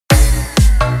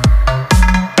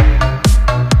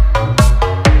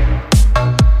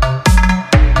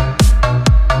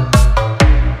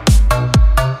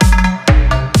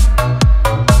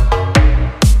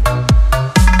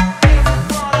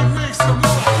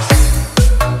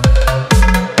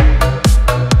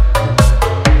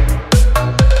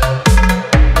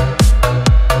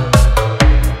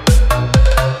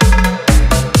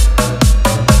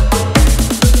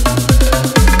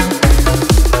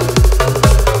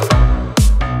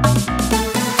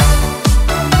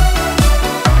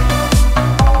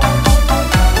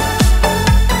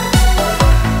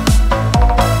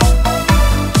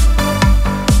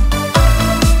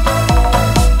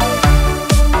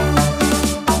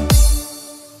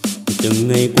Từng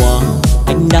ngày qua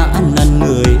anh đã năn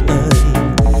người ơi,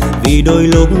 vì đôi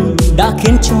lúc đã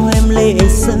khiến cho em lệ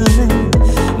rơi.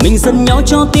 Mình giận nhau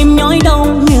cho tim nhói đau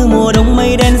như mùa đông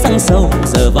mây đen giăng sầu.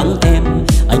 Giờ vắng em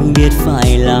anh biết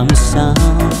phải làm sao.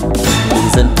 Đừng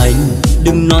giận anh,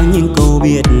 đừng nói những câu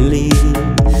biệt ly.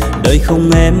 Đời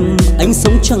không em anh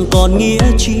sống chẳng còn nghĩa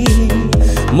chi.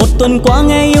 Một tuần qua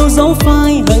nghe yêu dấu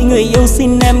phai, hỡi người yêu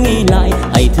xin em nghĩ lại,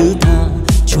 hãy thứ tha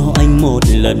cho anh một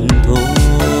lần thôi.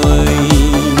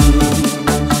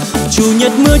 Chủ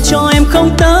nhật mưa cho em không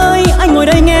tới, anh ngồi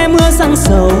đây nghe mưa giăng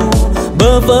sầu.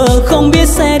 Bơ vơ không biết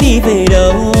sẽ đi về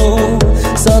đâu.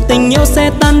 Sợ tình yêu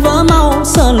sẽ tan vỡ mau,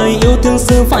 sợ lời yêu thương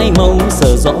xưa phai màu,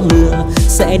 sợ gió mưa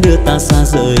sẽ đưa ta xa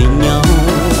rời nhau.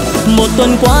 Một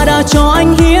tuần qua đã cho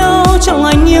anh hiểu, trong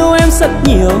anh yêu em rất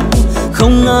nhiều,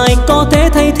 không ai có thể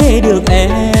thay thế được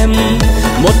em.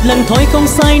 Một lần thôi không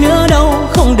sai nữa đâu,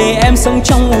 không để em sống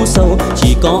trong u sầu.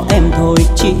 Chỉ có em thôi,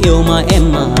 chỉ yêu mà em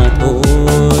mà thôi.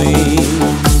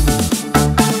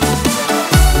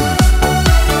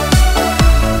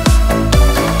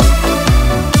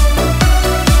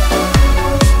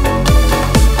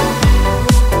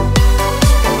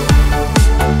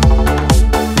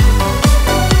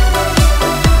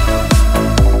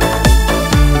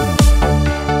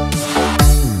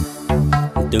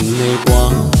 Từng ngày qua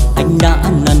anh đã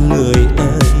năn người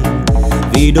ơi,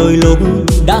 vì đôi lúc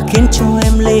đã khiến cho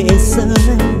em lệ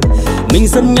rơi. Mình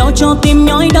giận nhau cho tim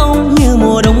nhói đau như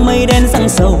mùa đông mây đen giăng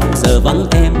sầu. Giờ vắng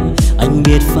em anh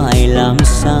biết phải làm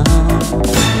sao.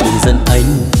 Đừng giận anh,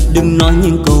 đừng nói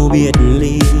những câu biệt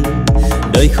ly.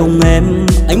 Đời không em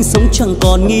anh sống chẳng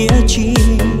còn nghĩa chi.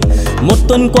 Một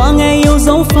tuần qua nghe yêu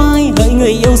dấu phai, hỡi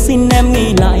người yêu xin em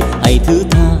nghĩ lại, hãy thứ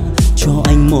tha cho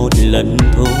anh một lần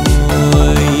thôi.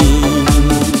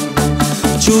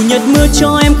 Chủ nhật mưa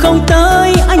cho em không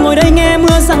tới, anh ngồi đây nghe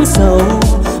mưa giăng sầu.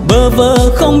 Bơ vơ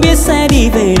không biết sẽ đi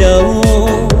về đâu.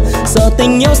 Sợ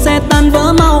tình yêu sẽ tan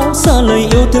vỡ mau, sợ lời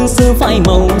yêu thương xưa phai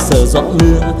màu, sợ gió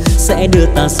mưa sẽ đưa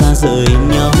ta xa rời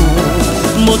nhau.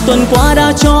 Một tuần qua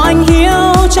đã cho anh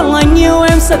hiểu, trong anh yêu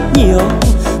em rất nhiều,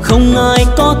 không ai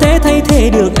có thể thay thế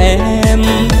được em.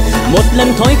 Một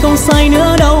lần thôi không sai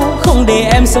nữa đâu, không để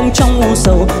em sống trong u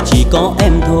sầu. Chỉ có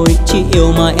em thôi, chỉ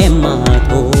yêu mà em mà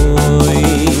thôi.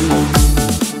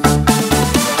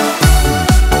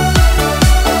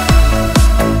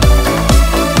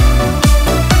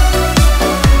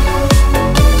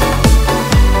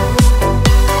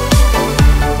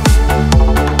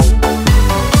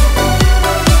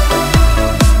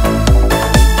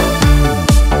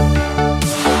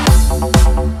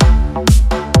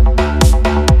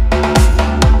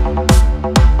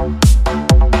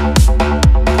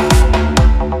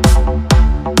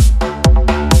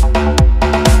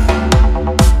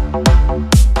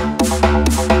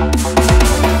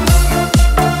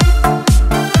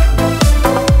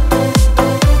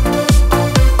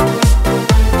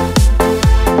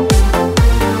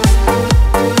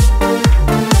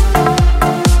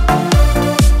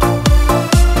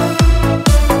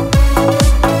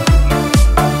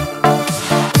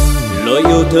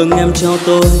 Thương em trao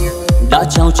tôi đã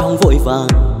trao trong vội vàng,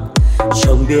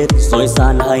 không biết dối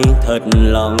gian hay thật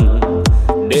lòng.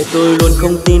 Để tôi luôn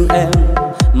không tin em,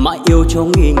 mãi yêu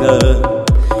trong nghi ngờ.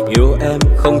 Yêu em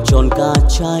không tròn cả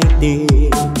trái tim.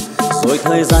 Rồi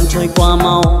thời gian trôi qua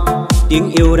mau,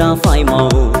 tiếng yêu đã phai màu.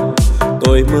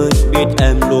 Tôi mới biết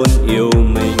em luôn yêu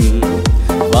mình.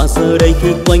 Và giờ đây khi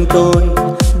quanh tôi,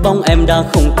 bóng em đã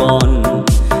không còn.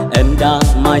 Em đã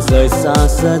mãi rời xa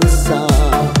rất xa.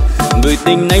 Người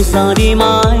tình này ra đi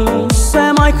mãi,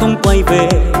 sẽ mãi không quay về.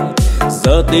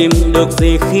 Giờ tìm được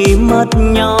gì khi mất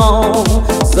nhau.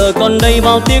 Giờ còn đây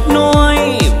bao tiếc nuối,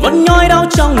 vẫn nhói đau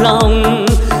trong lòng.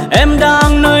 Em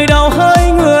đang nơi đâu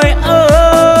hỡi người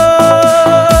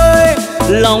ơi.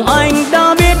 Lòng anh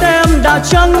đã biết em đã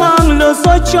chẳng mang lừa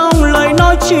dối trong lời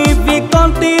nói. Chỉ vì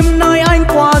con tim nơi anh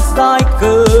quá dài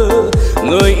khờ.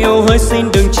 Người yêu hỡi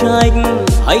xin đừng trách,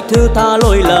 hãy thứ tha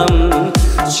lỗi lầm,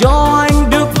 cho anh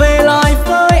được về lại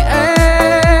với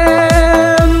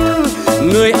em.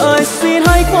 Người ơi xin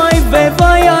hãy quay về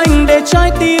với anh, để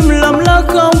trái tim lầm lỡ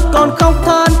không còn khóc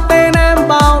than tên em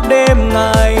bao đêm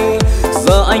ngày.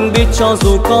 Giờ anh biết cho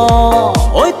dù có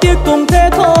hối tiếc cũng thế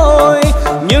thôi,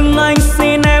 nhưng anh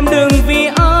xin em đừng vì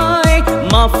ai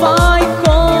mà phải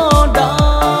khổ đau.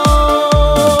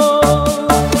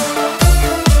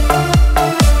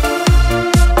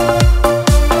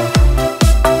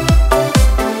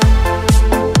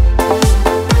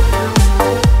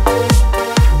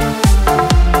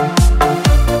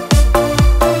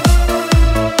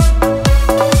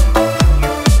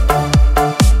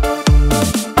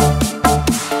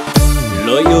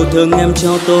 Lời yêu thương em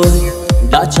trao tôi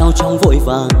đã trao trong vội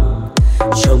vàng,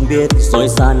 không biết dối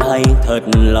gian hay thật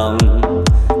lòng.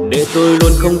 Để tôi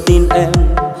luôn không tin em,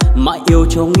 mãi yêu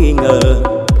trong nghi ngờ.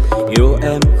 Yêu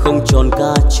em không tròn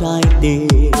cả trái tim.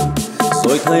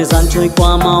 Rồi thời gian trôi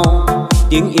qua mau,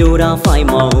 tiếng yêu đã phai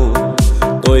màu.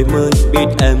 Tôi mới biết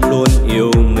em luôn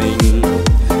yêu mình.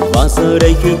 Và giờ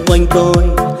đây khi quanh tôi,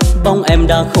 bóng em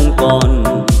đã không còn.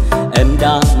 Em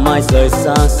đã mãi rời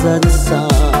xa rất xa.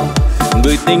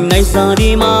 Người tình này ra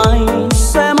đi mãi,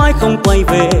 sẽ mãi không quay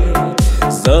về.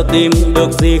 Giờ tìm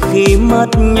được gì khi mất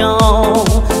nhau.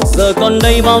 Giờ còn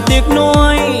đây bao tiếc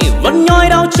nuối, vẫn nhói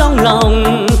đau trong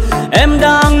lòng. Em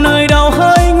đang nơi đâu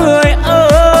hỡi người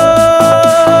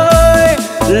ơi.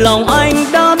 Lòng anh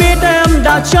đã biết em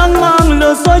đã chẳng mang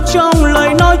lừa dối trong lời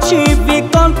nói, chỉ vì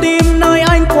con tim nơi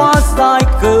anh quá dài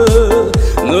cừ.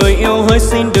 Người yêu hỡi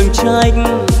xin đừng trách,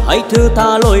 hãy thứ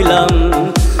tha lỗi lầm,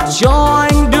 cho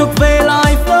anh được về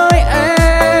lại với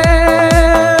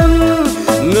em.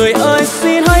 Người ơi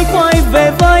xin hãy quay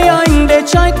về với anh, để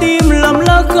trái tim lầm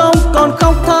lỡ không còn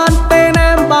khóc than tên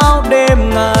em bao đêm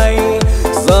ngày.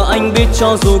 Giờ anh biết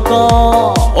cho dù có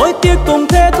hối tiếc cũng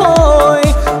thế thôi,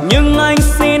 nhưng anh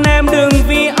xin em đừng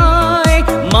vì ai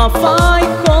mà phải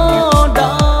khổ đau.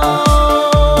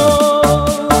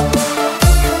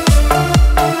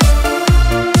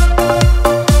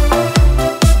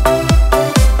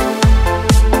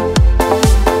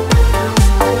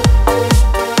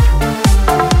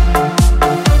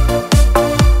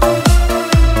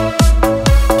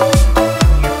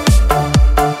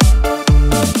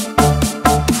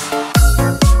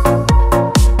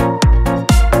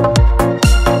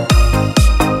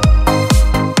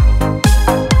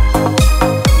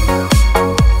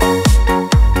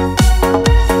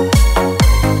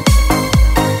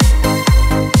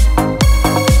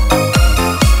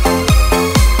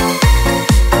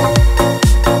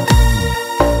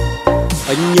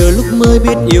 Mới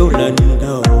biết yêu lần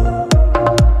đầu,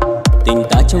 tình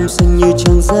ta trong xanh như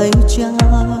trang giấy trắng.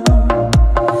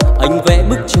 Anh vẽ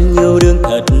bức tranh yêu đương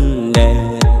thật đẹp,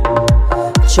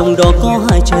 trong đó có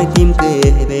hai trái tim kề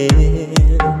bên.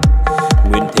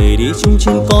 Nguyện thề đi chung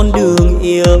trên con đường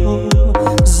yêu,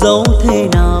 dẫu thế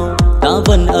nào ta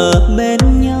vẫn ở bên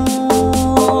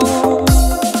nhau.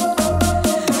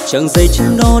 Trang giấy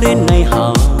trắng đó đến nay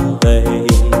hao gầy,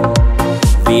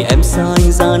 vì em xa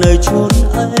anh ra nơi chốn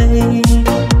ấy.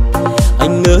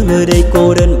 Anh ngỡ nơi đây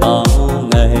cô đơn bao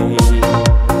ngày,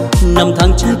 năm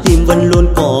tháng trái tim vẫn luôn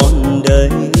còn đây.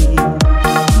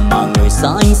 Mà người xa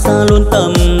anh xa luôn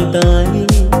tầm tay,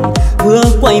 hứa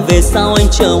quay về sao anh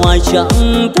chờ hoài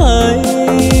chẳng thấy.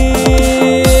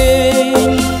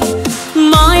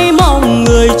 Mãi mong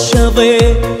người trở về,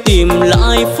 tìm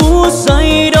lại phút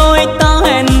giây đôi ta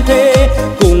hẹn thề,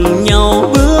 cùng nhau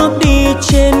bước đi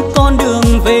trên con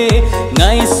đường về.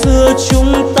 Ngày xưa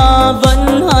chúng ta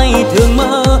vẫn hay thường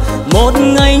mơ một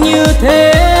ngày như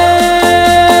thế.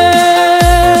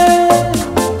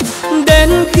 Đến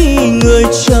khi người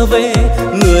trở về,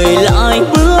 người lại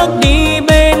bước đi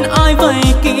bên ai vậy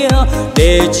kia,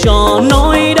 để cho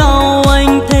nỗi đau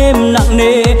anh thêm nặng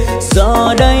nề.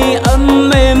 Giờ đây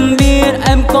ấm êm biết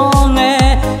em có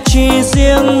nghe, chỉ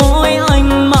riêng mỗi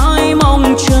anh mãi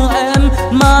mong chờ em.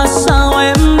 Mà sao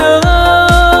em nỡ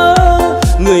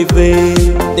người về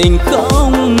tình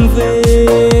không về.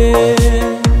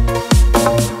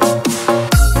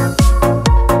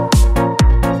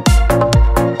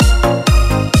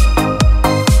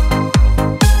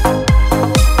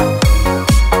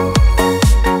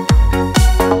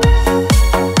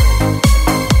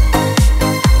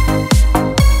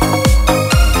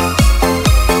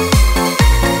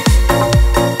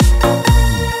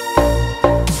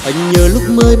 Anh nhớ lúc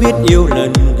mới biết yêu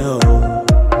lần đầu,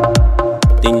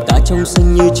 tình ta trong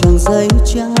xanh như trang giấy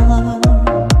trắng.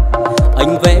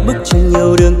 Anh vẽ bức tranh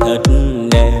yêu đương thật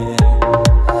đẹp,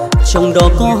 trong đó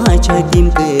có hai trái tim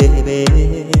kề bên.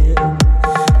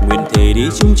 Nguyện thề đi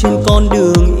chung trên con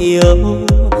đường yêu,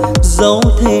 dẫu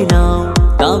thế nào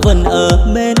ta vẫn ở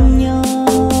bên nhau.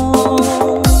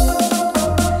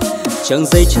 Trang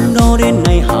giấy trắng đó đến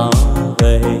nay hao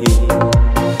gầy,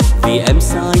 vì em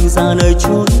xa anh ra nơi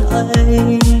chốn ấy.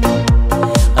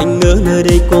 Anh ngỡ nơi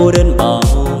đây cô đơn bao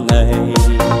ngày,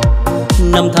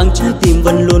 năm tháng trái tim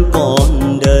vẫn luôn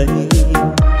còn đây.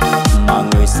 Mà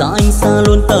người xa anh xa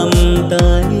luôn tầm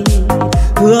tay,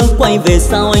 hứa quay về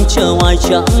sao anh chờ hoài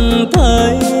chẳng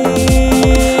thấy.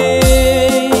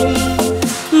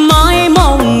 Mãi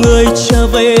mong người trở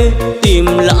về,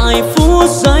 tìm lại phút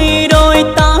giây đôi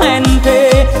ta hẹn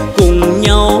thề, cùng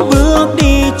nhau bước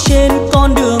đi trên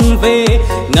con đường về.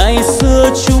 Ngày xưa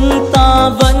chúng ta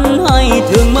vẫn hay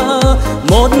thường mơ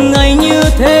một ngày như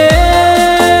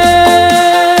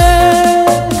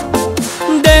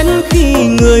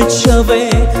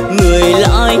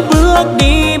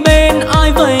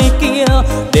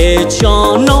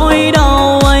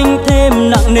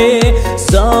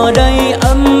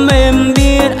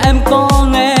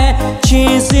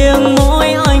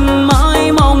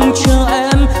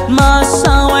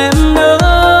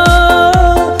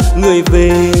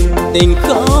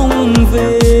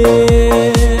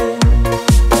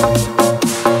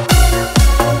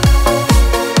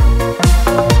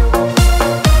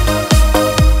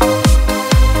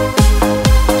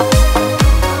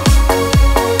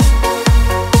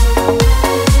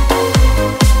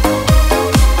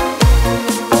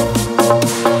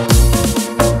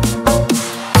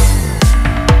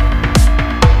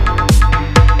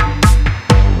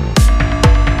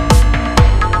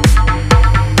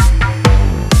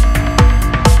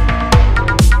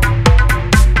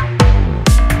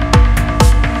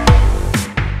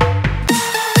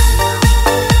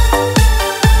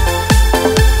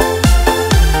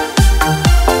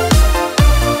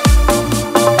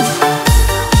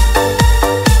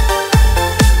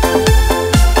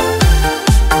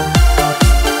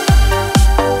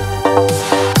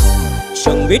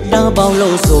biết đã bao lâu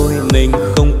rồi mình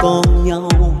không có nhau,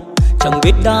 chẳng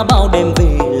biết đã bao đêm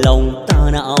về lòng ta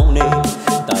não nề.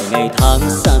 Tại ngày tháng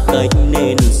xa cách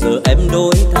nên giờ em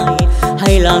đổi thay,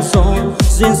 hay là do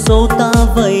duyên số ta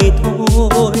vậy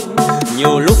thôi.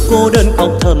 Nhiều lúc cô đơn khóc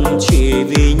thầm chỉ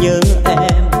vì nhớ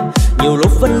em, nhiều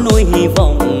lúc vẫn nuôi hy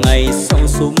vọng ngày sau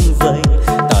sum vầy.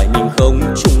 Tại mình không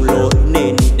chung lối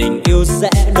nên tình yêu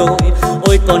sẽ đổi,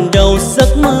 ôi còn đâu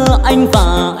giấc mơ anh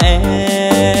và em.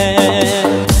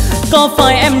 Có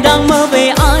phải em đang mơ về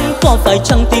ai, có phải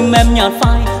chăng tim em nhạt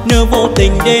phai, nỡ vô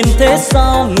tình đến thế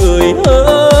sao người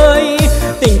ơi.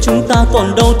 Tình chúng ta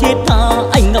còn đâu thiết tha,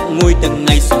 anh ngậm ngùi từng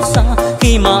ngày xót xa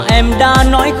khi mà em đã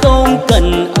nói không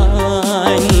cần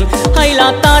anh. Hay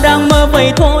là ta đang mơ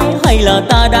vậy thôi, hay là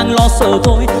ta đang lo sợ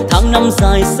thôi, tháng năm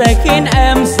dài sẽ khiến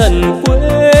em dần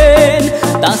quên.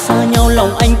 Ta xa nhau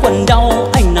lòng anh quặn đau,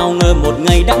 anh nào ngờ một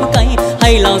ngày đắng cay,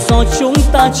 hay là do chúng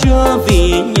ta chưa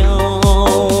vì nhau.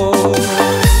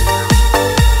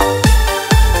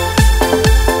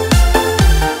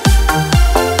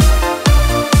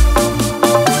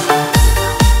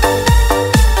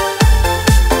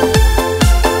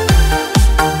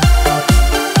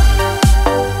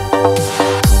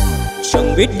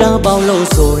 Chẳng biết đã bao lâu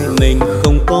rồi mình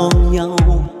không có nhau,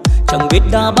 chẳng biết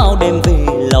đã bao đêm về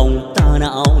lòng ta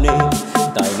não nề.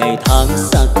 Tại ngày tháng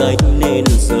xa cách nên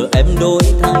giờ em đổi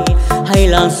thay, hay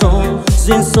là do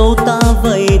duyên số ta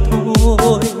vậy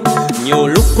thôi. Nhiều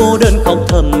lúc cô đơn khóc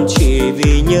thầm chỉ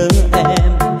vì nhớ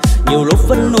em, nhiều lúc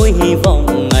vẫn nuôi hy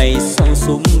vọng ngày sau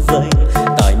sum vầy.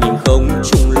 Tại mình không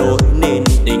chung lối nên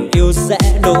tình yêu sẽ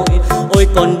đổi, ôi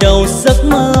còn đâu giấc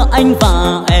mơ anh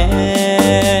và em.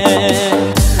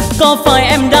 Có phải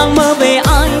em đang mơ về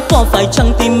ai, có phải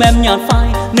chăng tim em nhạt phai,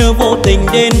 nỡ vô tình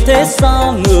đến thế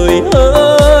sao người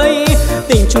ơi.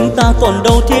 Tình chúng ta còn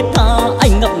đâu thiết tha,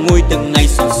 anh ngậm ngùi từng ngày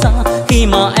xót xa khi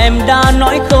mà em đã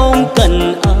nói không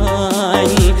cần anh.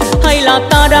 Hay là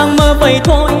ta đang mơ vậy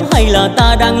thôi, hay là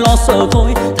ta đang lo sợ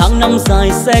thôi, tháng năm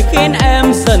dài sẽ khiến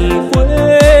em dần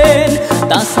quên.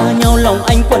 Ta xa nhau lòng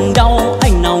anh quặn đau,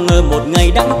 anh nào ngờ một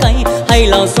ngày đắng cay, hay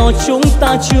là do chúng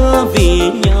ta chưa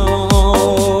vì nhau.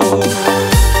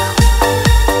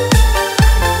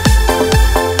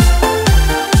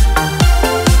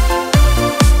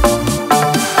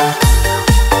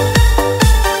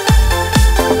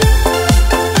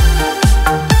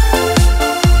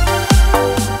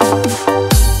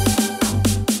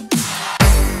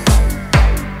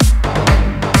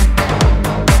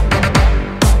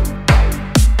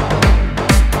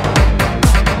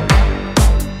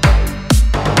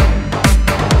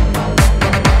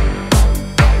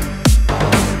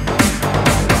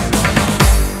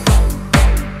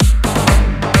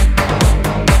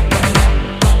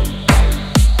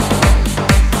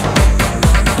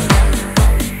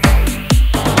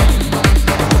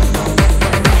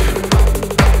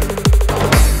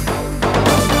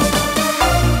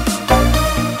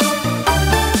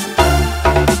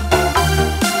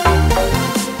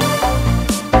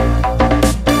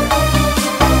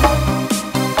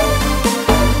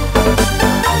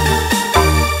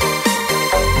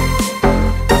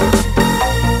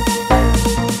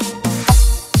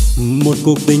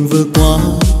 Cuộc tình vừa qua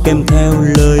kèm theo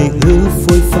lời hứa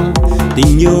phôi pha,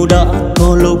 tình yêu đã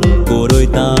có lúc của đôi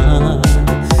ta.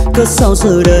 Cớ sao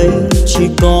giờ đây chỉ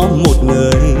có một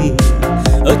người,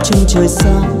 ở chân trời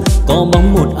xa có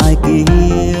bóng một ai kia.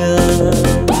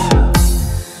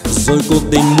 Rồi cuộc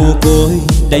tình mồ côi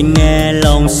đành nghe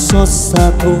lòng xót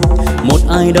xa thôi, một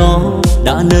ai đó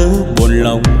đã nỡ buồn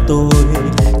lòng tôi.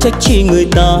 Trách chi người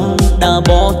ta đã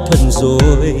bỏ thân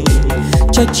rồi,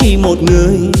 trách chi một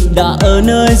người đã ở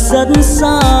nơi rất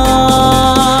xa.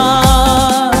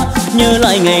 Nhớ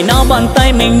lại ngày nào bàn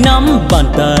tay mình nắm bàn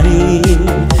tay,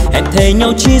 hẹn thề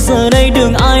nhau chi giờ đây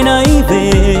đường ai nấy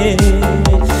về.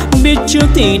 Biết trước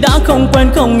thì đã không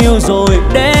quen không yêu rồi,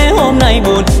 để hôm nay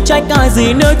buồn trách ai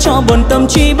gì nữa cho buồn tâm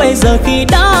trí bây giờ khi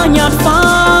đã nhạt phai.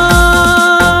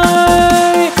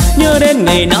 Nhớ đến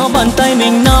ngày nào bàn tay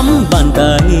mình nắm bàn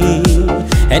tay,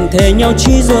 hẹn thề nhau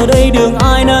chi giờ đây đường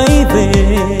ai nấy về.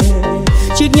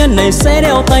 chiếc nhẫn này sẽ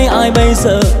đeo tay ai bây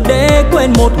giờ, để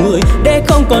quên một người, để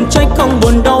không còn trách không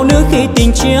buồn đau nữa khi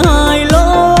tình chia hai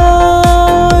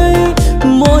lối,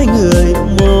 mỗi người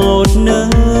một nơi.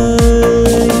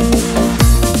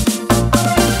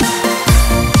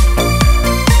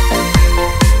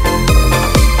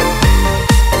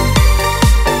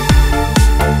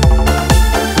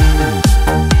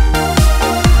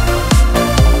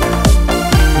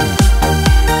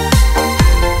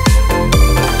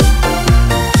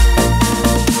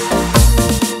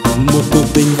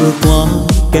 Tình vừa qua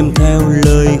kèm theo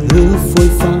lời hứa phôi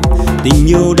pha, tình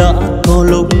yêu đã có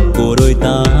lúc của đôi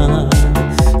ta,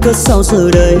 cớ sao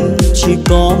giờ đây chỉ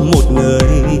có một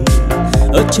người,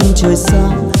 ở chân trời xa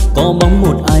có bóng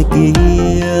một ai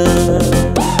kia.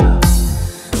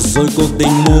 Rồi cuộc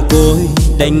tình mồ côi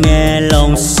đành nghe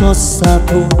lòng xót xa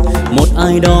thôi, một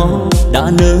ai đó đã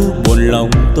nỡ buồn lòng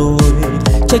tôi,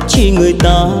 trách chi người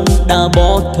ta đã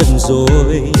bỏ thân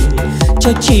rồi,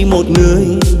 trách chi một người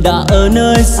đã ở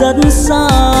nơi rất xa.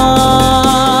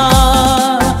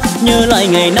 Nhớ lại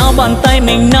ngày nào bàn tay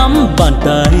mình nắm bàn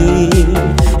tay,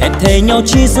 hẹn thề nhau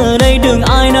chi giờ đây đường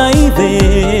ai nấy về.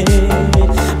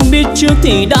 Biết trước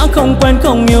thì đã không quen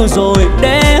không yêu rồi,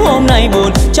 để hôm nay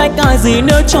buồn trách ai gì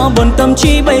nữa cho buồn tâm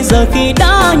trí bây giờ khi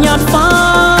đã nhạt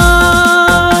phai.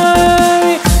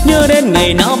 Nhớ đến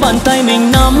ngày nào bàn tay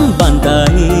mình nắm bàn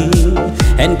tay,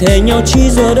 hẹn thề nhau chi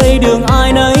giờ đây đường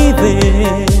ai nấy về.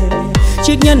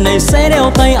 Chiếc nhẫn này sẽ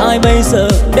đeo tay ai bây giờ,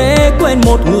 để quên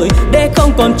một người, để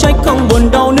không còn trách không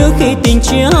buồn đau nữa khi tình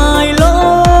chia hai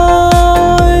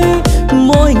lối,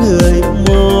 mỗi người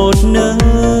một nơi.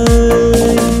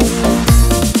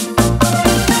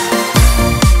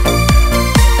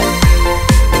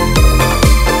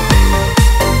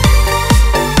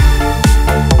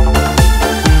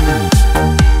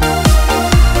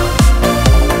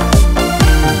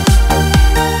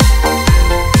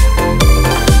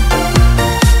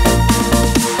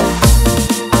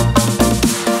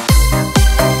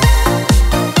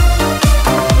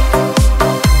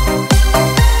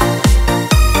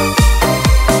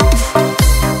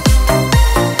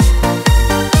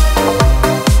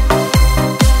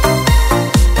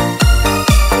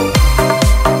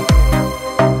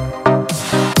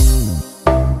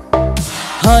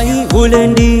 Vui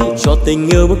lên đi cho tình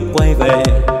yêu bước quay về,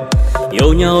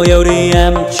 yêu nhau yêu đi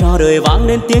em cho đời vang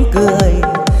lên tiếng cười.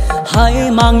 Hãy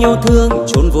mang yêu thương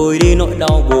chôn vùi đi nỗi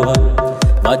đau buồn,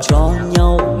 và cho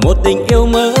nhau một tình yêu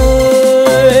mới.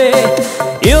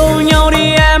 Yêu nhau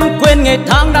đi em quên ngày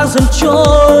tháng đang dần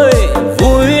trôi,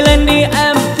 vui lên đi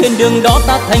em thiên đường đó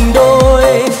ta thành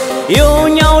đôi. Yêu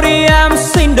nhau đi em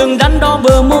xin đừng đắn đo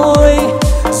bờ môi,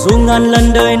 dù ngàn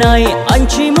lần đời này anh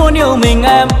chỉ muốn yêu mình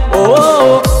em.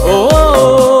 Oh, oh,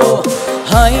 oh.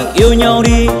 Hãy yêu nhau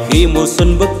đi khi mùa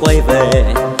xuân bước quay về,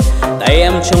 tay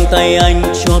em trong tay anh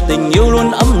cho tình yêu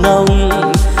luôn ấm nồng.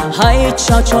 Hãy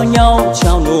trao cho nhau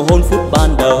trao nụ hôn phút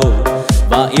ban đầu,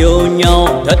 và yêu nhau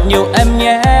thật nhiều em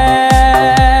nhé.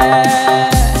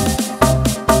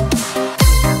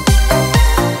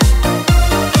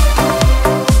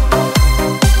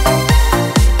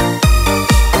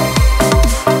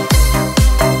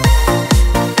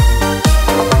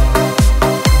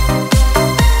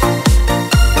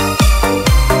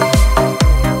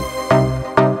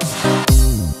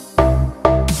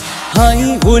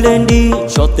 Vui lên đi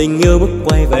cho tình yêu bước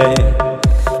quay về,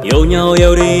 yêu nhau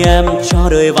yêu đi em cho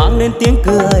đời vang lên tiếng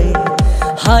cười.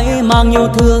 Hãy mang yêu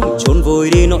thương chôn vùi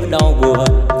đi nỗi đau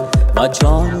buồn, và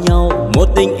cho nhau một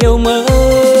tình yêu mới.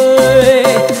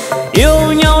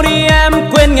 Yêu nhau đi em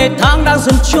quên ngày tháng đang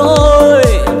dần trôi,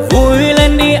 vui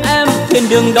lên đi em thiên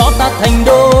đường đó ta thành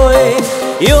đôi.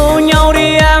 Yêu nhau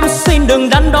đi em xin đừng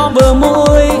đắn đo bờ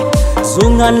môi, dù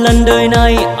ngàn lần đời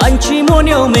này anh chỉ muốn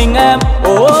yêu mình em.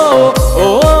 Oh,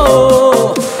 oh,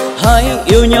 oh. Hãy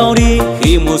yêu nhau đi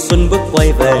khi mùa xuân bước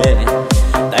quay về,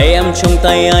 tay em trong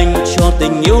tay anh cho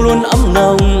tình yêu luôn ấm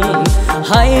nồng.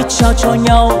 Hãy trao cho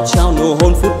nhau trao nụ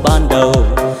hôn phút ban đầu,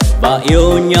 và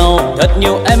yêu nhau thật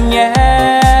nhiều em nhé.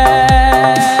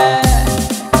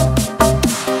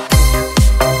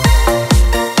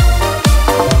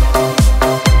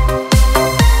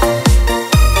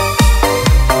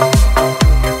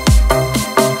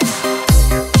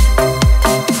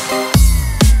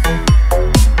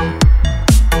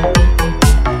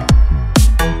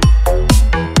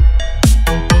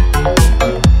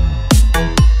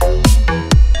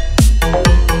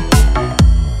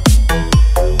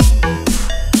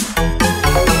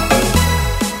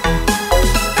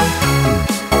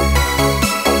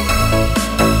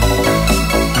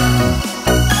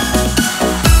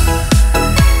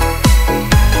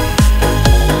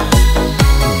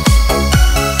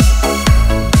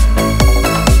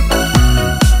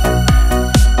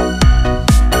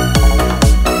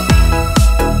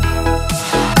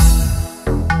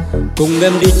 Cùng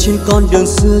em đi trên con đường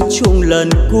xưa chung lần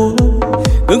cuối,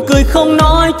 gượng cười không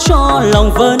nói cho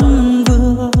lòng vẫn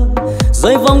vương.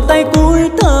 Rời vòng tay cuối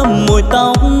thơm mùi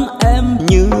tóc em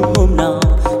như hôm nào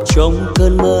trong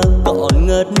cơn mơ còn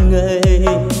ngất ngây.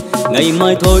 Ngày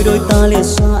mai thôi đôi ta liền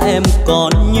xa em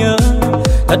còn nhớ,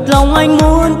 thật lòng anh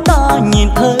muốn ta nhìn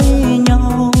thấy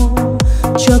nhau.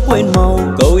 Chưa quên mau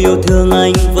câu yêu thương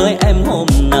anh với em hôm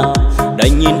nào,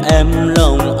 đành nhìn em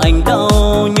lòng anh đau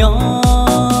nhói.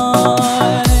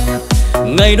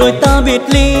 Ngày đôi ta biệt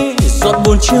ly, giọt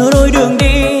buồn chưa đôi đường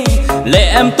đi,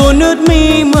 lệ em tuôn ướt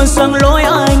mi mưa sang lối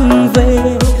anh về.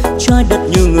 Trái đất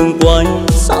như ngừng quay,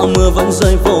 sao mưa vẫn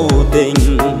rơi vô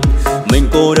tình. Mình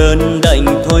cô đơn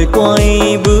đành thôi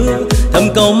quay bước,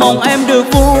 thầm cầu mong em được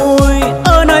vui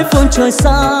ở nơi phương trời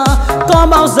xa. Có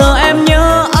bao giờ em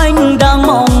nhớ anh đang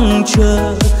mong chờ,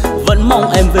 vẫn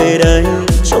mong em về đây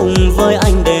chung với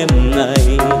anh đêm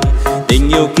ngày. Tình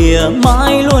yêu kia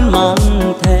mãi luôn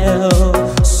mang theo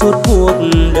suốt cuộc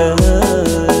đời.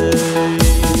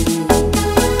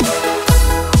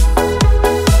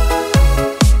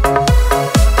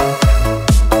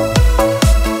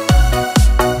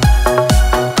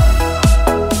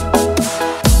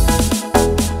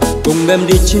 Cùng em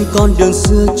đi trên con đường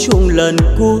xưa chung lần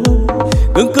cuối,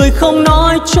 gượng cười không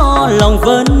nói cho lòng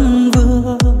vẫn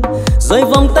vương. Rời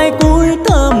vòng tay cuối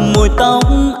thơm mùi tóc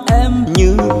em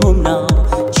như hôm nào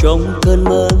trong cơn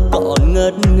mơ còn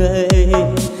ngất ngây.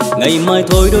 Ngày mai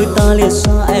thôi đôi ta lìa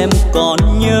xa em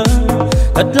còn nhớ,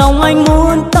 thật lòng anh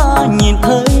muốn ta nhìn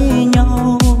thấy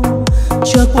nhau.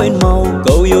 Chưa quên mau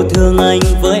câu yêu thương anh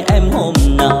với em hôm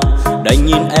nào, đành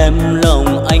nhìn em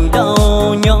lòng anh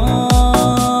đau nhói.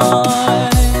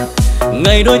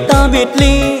 Ngày đôi ta biệt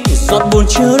ly, giọt buồn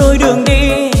chưa đôi đường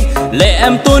đi, lệ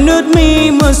em tuôn ướt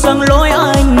mi mưa sang lối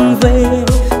anh về.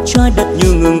 Trái đất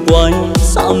như ngừng quay,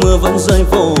 sao mưa vẫn rơi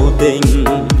vô tình.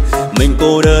 Mình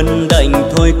cô đơn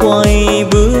đành thôi quay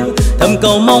bước, thầm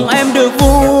cầu mong em được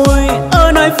vui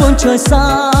ở nơi phương trời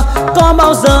xa. Có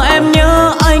bao giờ em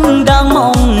nhớ anh đang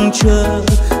mong chờ,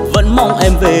 vẫn mong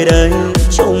em về đây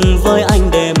chung với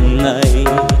anh đêm ngày.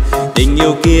 Tình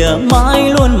yêu kia mãi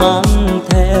luôn mang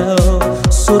theo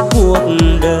suốt cuộc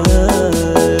đời.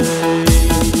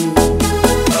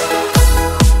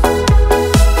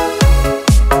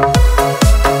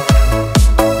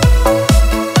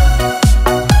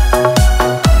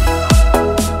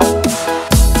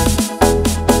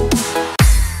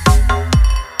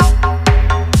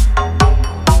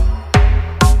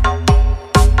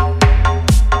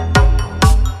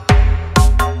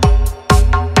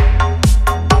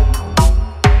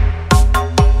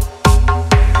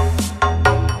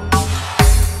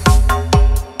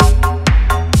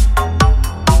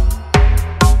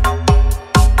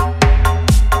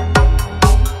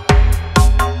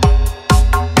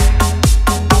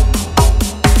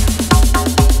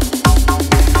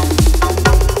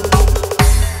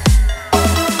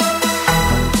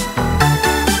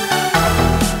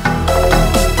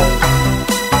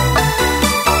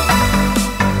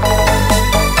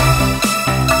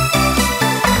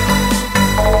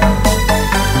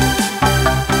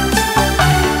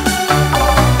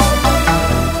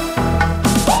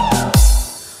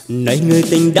 Này người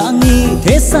tình đã nghi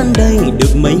thế gian đây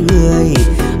được mấy người,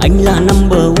 anh là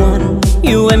number one,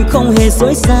 yêu em không hề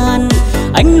dối gian.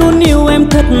 Anh luôn yêu em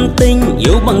thật tình,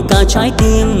 yêu bằng cả trái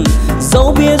tim,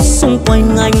 dẫu biết xung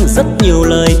quanh anh rất nhiều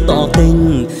lời tỏ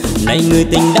tình. Này người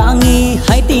tình đã nghi,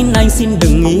 hãy tin anh xin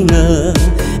đừng nghi ngờ.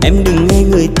 Em đừng nghe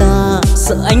người ta,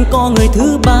 sợ anh có người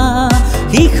thứ ba.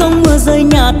 Khi không mưa rơi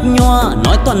nhạt nhòa,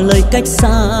 nói toàn lời cách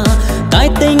xa. Cái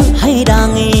tình hay đa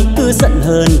nghi, cứ giận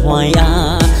hờn hoài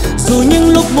à. Dù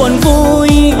những lúc buồn vui,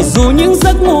 dù những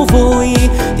giấc ngủ vui,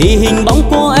 thì hình bóng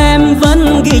của em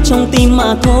vẫn ghi trong tim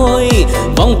mà thôi.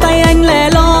 Vòng tay anh lẻ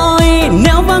loi,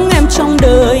 nếu vắng em trong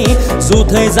đời. Dù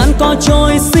thời gian có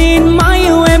trôi, xin mãi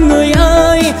yêu em người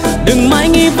ơi. Đừng mãi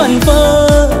nghĩ vẩn vơ,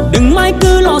 đừng mãi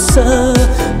cứ lo sợ.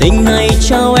 Tình này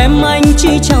chào em anh chỉ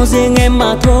chào riêng em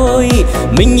mà thôi.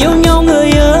 Mình yêu nhau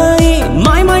người ơi,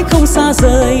 mãi mãi không xa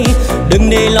rời. Đừng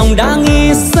để lòng đã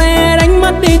nghi sẽ đánh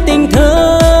mất đi tình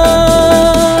thơ.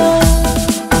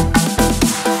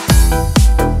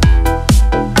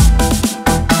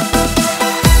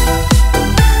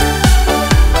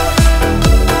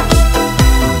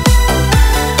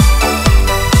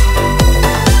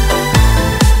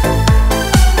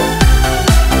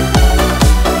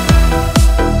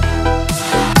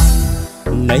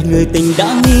 Này người tình đã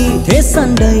nghi thế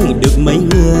gian đây được mấy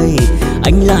người,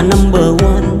 anh là number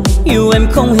one, yêu em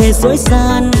không hề dối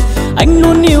gian. Anh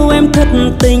luôn yêu em thật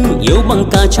tình, yêu bằng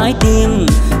cả trái tim,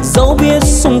 dẫu biết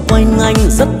xung quanh anh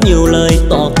rất nhiều lời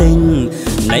tỏ tình.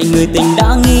 Này người tình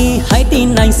đã nghi, hãy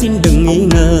tin anh xin đừng nghi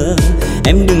ngờ.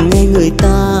 Em đừng nghe người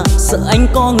ta, sợ anh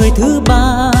có người thứ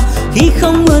ba. Khi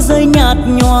không mưa rơi nhạt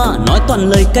nhòa, nói toàn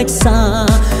lời cách xa.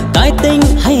 Cái tình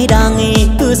hay đa nghi,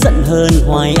 cứ giận hờn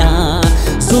hoài à.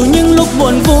 Dù những lúc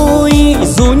buồn vui,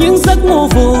 dù những giấc ngủ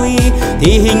vui,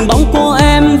 thì hình bóng của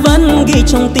em vẫn ghi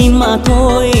trong tim mà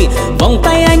thôi. Vòng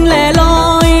tay anh lẻ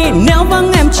loi, nếu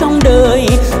vắng em trong đời.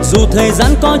 Dù thời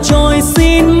gian có trôi,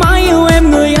 xin mãi yêu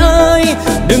em người ơi.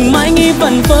 Đừng mãi nghĩ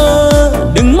vẩn vơ,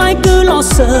 đừng mãi cứ lo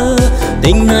sợ.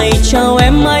 Tình này chào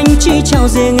em, anh chỉ chào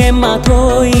riêng em mà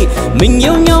thôi. Mình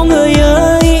yêu nhau người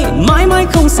ơi, mãi mãi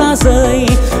không xa rời.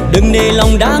 Đừng để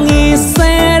lòng đã nghi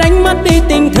sẽ đánh mất đi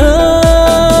tình thơ.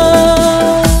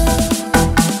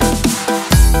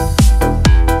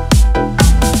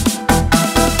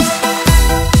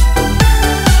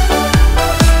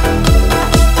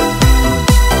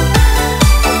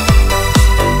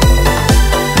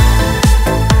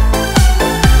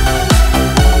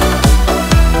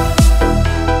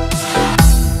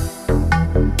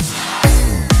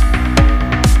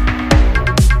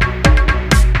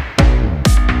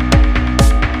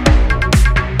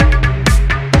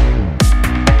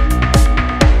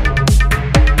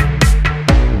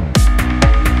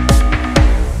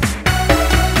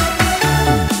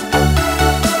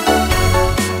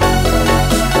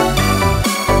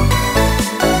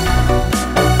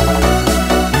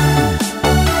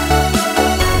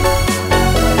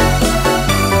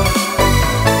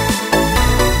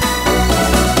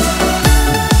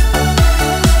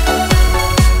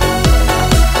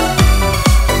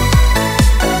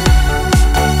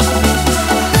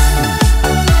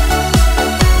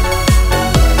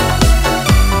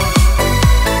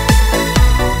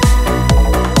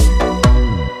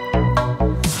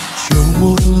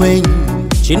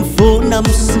 Trên phố năm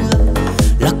xưa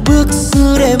lạc bước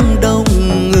giữa đêm đông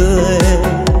người.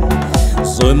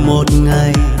 Rồi một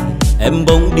ngày em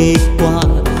bỗng đi qua,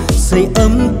 sưởi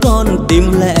ấm con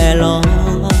tim lẻ loi.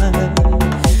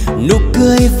 Nụ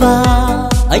cười và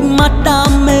ánh mắt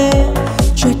đam mê,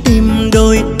 trái tim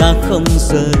đôi ta không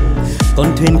rời. Con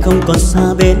thuyền không còn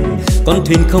xa bến, con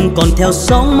thuyền không còn theo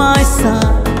sóng mãi xa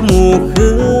mù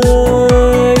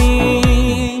khơi.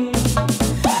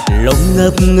 Lòng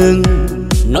ngập ngừng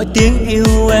nói tiếng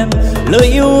yêu em, lời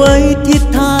yêu ấy thiết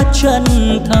tha chân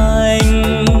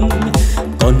thành.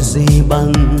 Còn gì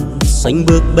bằng sánh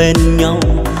bước bên nhau,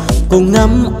 cùng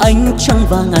ngắm ánh trăng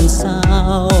và ngàn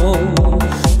sao.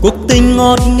 Cuộc tình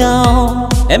ngọt ngào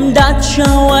em đã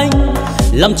trao anh,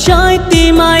 làm trái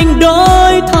tim anh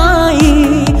đổi thay.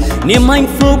 Niềm hạnh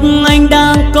phúc anh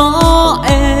đang có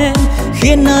em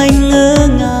khiến anh ngỡ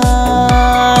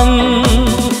ngàng.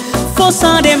 Phố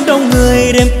xa đêm đông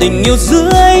người, đêm tình yêu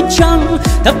dưới trăng,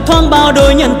 thấp thoáng bao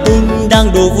đôi nhân tình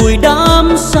đang đùa vui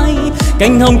đắm say.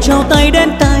 Cành hồng trao tay đến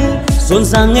tay, rộn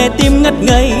ràng nghe tim ngất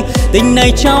ngây. Tình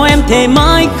này trao em thề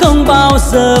mãi không bao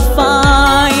giờ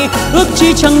phai. Ước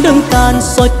chi chẳng đừng tàn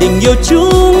soi tình yêu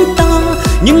chúng ta,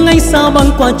 nhưng ánh sao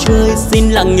băng qua trời xin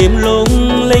lặng im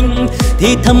lung linh.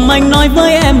 Thì thầm anh nói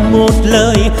với em một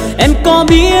lời, em có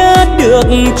biết được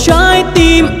trái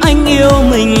tim anh yêu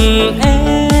mình em.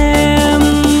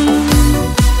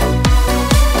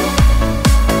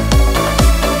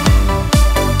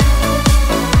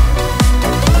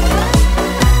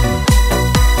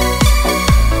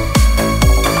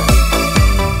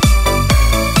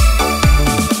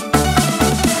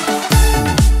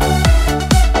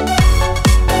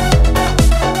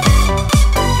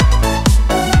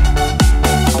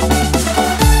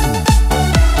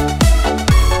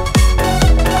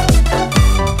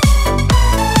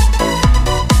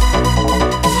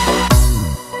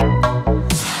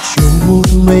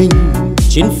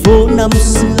 Trên phố năm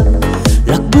xưa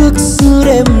lạc bước giữa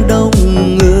đêm đông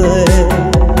người.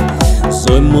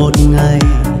 Rồi một ngày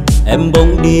em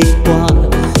bỗng đi qua,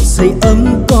 sưởi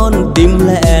ấm con tim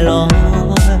lẻ loi.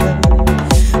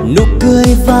 Nụ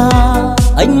cười và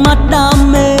ánh mắt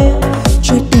đam mê,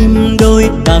 trái tim đôi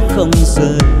ta không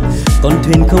rời. Con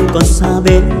thuyền không còn xa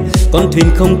bến, con thuyền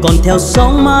không còn theo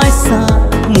sóng mãi xa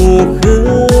mù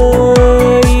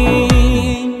khơi.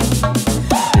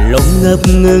 Lòng ngập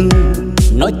ngừng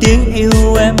nói tiếng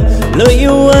yêu em, lời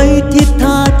yêu ấy thiết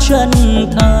tha chân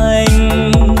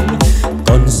thành.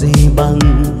 Còn gì bằng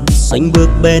sánh bước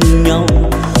bên nhau,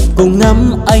 cùng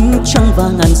ngắm ánh trăng và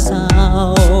ngàn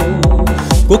sao.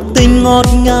 Cuộc tình ngọt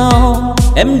ngào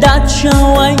em đã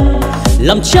trao anh,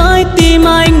 làm trái tim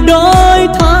anh đổi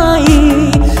thay.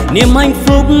 Niềm hạnh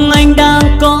phúc anh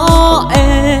đang có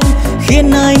em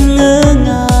khiến anh ngỡ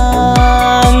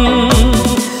ngàng.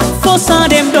 Phố xa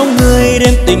đêm đông người,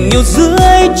 đêm tình yêu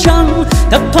dưới trăng,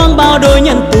 thấp thoáng bao đôi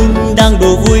nhân tình đang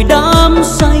đổ vui đắm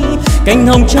say. Cành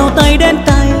hồng trao tay đến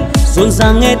tay, rộn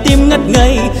ràng nghe tim ngất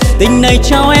ngây. Tình này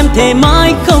trao em thề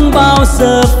mãi không bao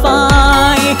giờ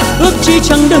phai. Ước chi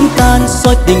chẳng đơn tan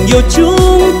soi tình yêu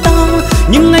chúng ta,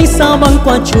 nhưng anh sao băng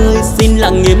qua trời xin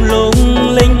lặng nghiêm lung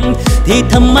linh. Thì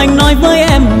thầm anh nói với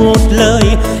em một lời,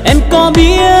 em có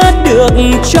biết được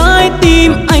trái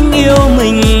tim anh yêu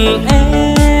mình em.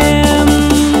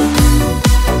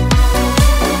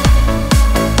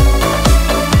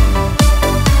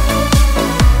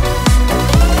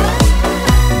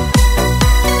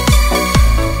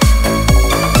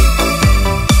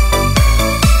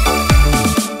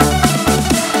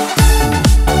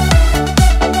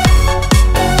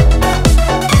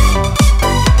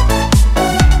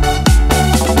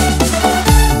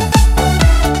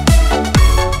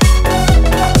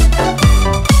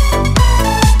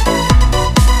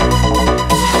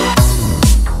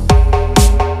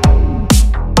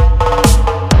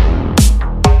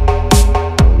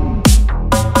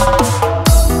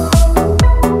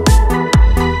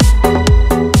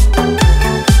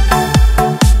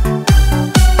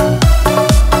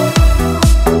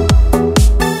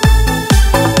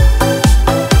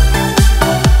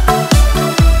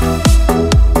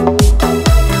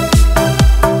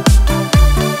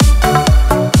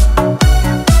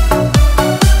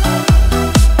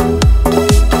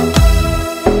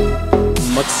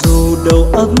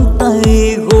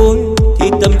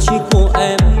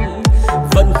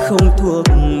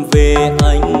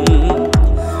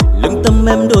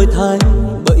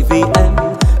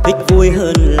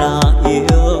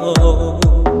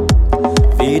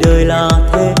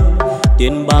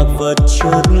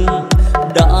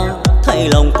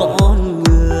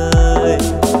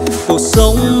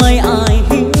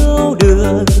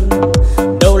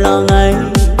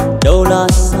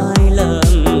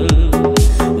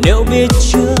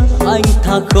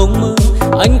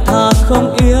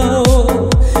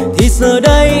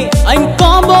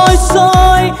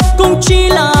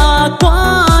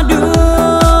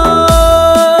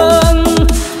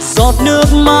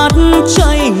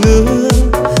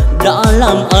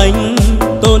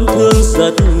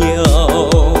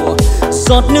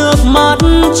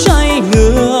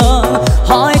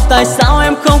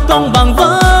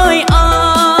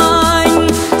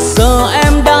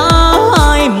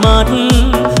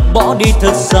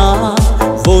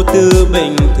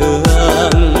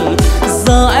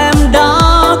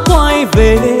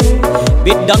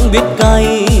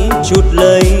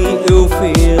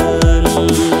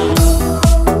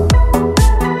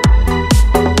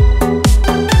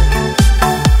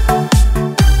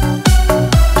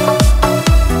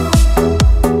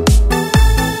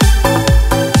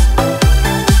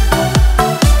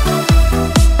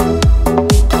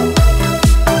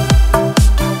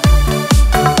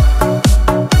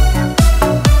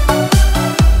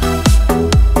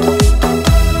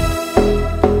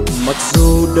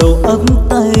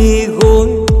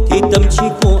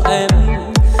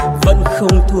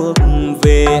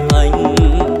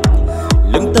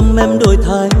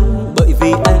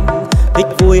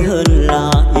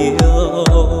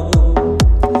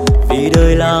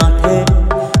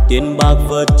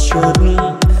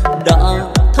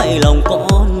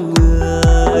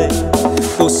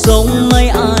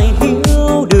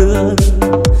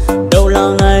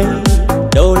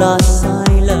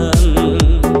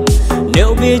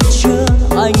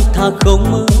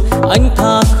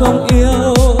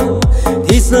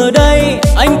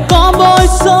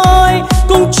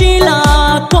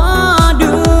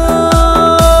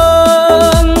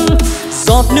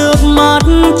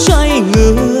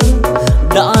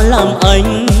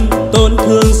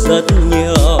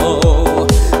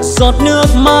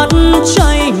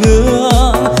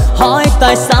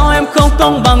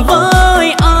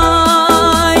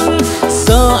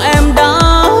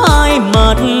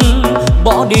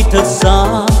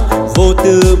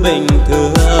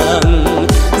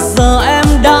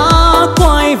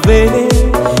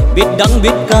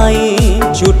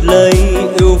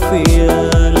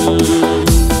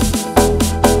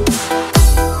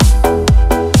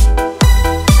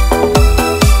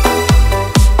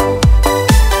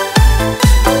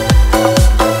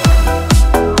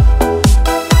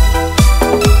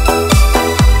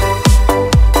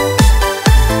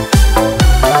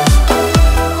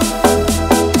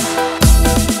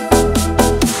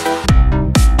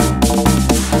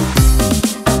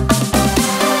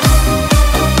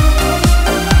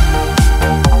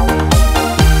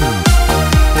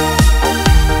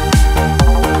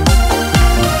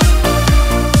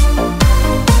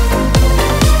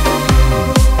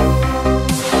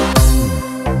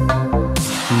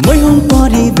 hôm qua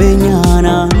đi về nhà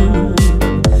nàng,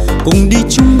 cùng đi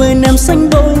chung bên em xanh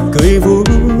đôi cười vui.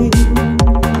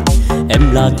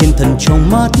 Em là thiên thần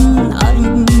trong mắt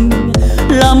anh,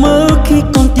 là mơ khi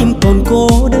con tim còn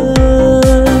cô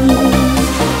đơn.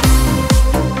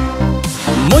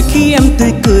 Mỗi khi em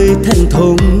tươi cười thẹn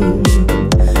thùng,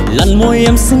 làn môi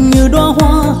em xinh như đóa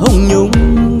hoa hồng nhung.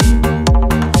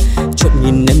 Trộm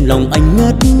nhìn em lòng anh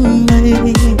ngất ngây,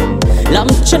 làm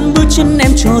chân bước chân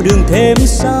em cho đường thêm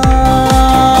xa.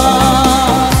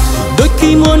 Đôi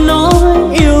khi muốn nói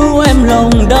yêu em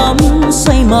lòng đắm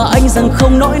say mà anh rằng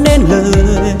không nói nên lời.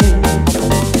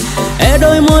 E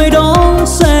đôi môi đó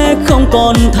sẽ không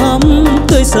còn thắm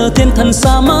tươi giờ thiên thần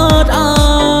xa mất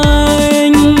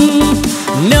anh.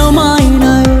 Nếu mai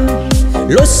này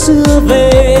lối xưa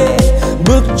về,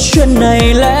 bước chân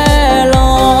này lẻ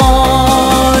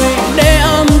loi để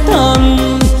âm thầm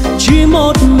chỉ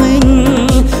một mình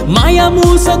mãi ấm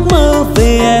u giấc mơ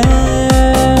về em.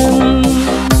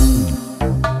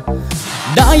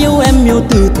 Đã yêu em yêu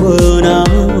từ thuở nào,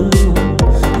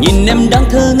 nhìn em đang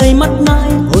thơ ngây mắt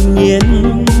mãi hồn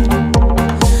nhiên.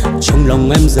 Trong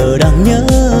lòng em giờ đang nhớ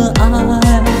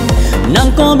ai,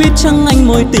 nàng có biết chăng anh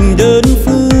mối tình đơn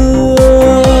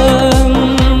phương.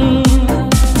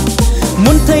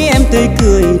 Muốn thấy em tươi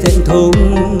cười thẹn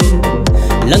thùng,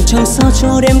 lặng chẳng sao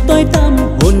cho đêm tối tăm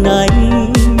hồn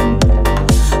anh.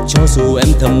 Cho dù em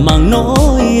thầm mang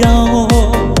nỗi đau,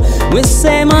 nguyện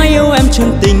sẽ mãi yêu em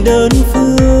chân tình đơn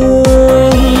phương.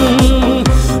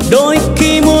 Đôi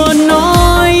khi muốn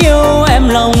nói yêu em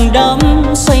lòng đắm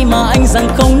say mà anh rằng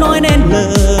không nói nên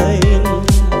lời.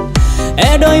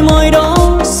 E đôi môi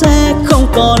đó sẽ không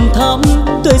còn thắm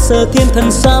tươi giờ thiên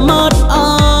thần xa mất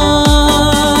anh.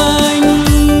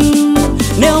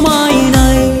 Nếu mai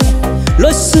này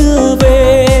lối xưa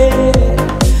về,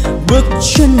 bước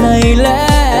chân này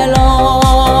lẻ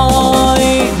loi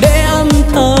để âm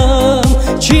thầm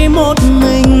chỉ một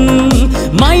mình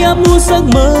mãi ấp ủ giấc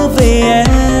mơ về em.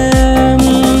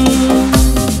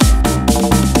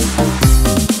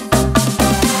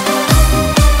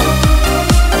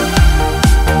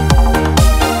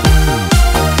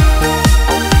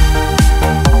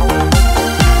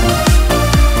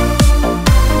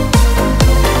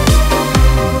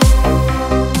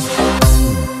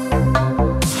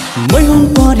 Mấy hôm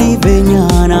qua đi về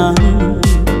nhà nàng,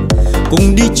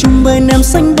 cùng đi chung bên em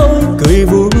xanh đôi cười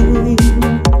vui.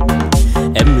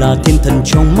 Em là thiên thần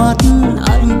trong mắt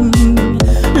anh,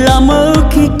 là mơ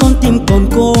khi con tim còn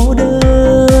cô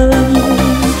đơn.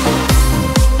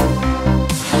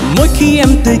 Mỗi khi em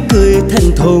tươi cười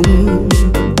thẹn thùng,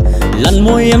 làn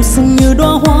môi em xinh như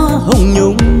đóa hoa hồng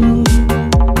nhung.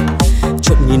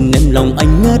 Trộm nhìn em lòng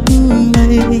anh ngất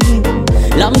ngây,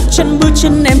 làm chân bước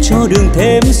chân em cho đường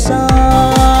thêm xa.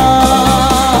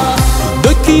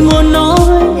 Đôi khi muốn nói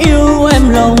yêu em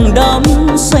lòng đắm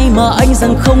say mà anh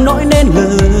rằng không nói nên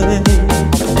lời.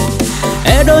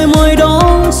 E đôi môi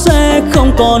đó sẽ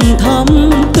không còn thắm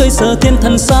tươi giờ thiên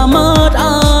thần xa mất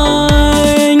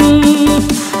anh.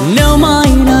 Nếu mai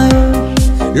này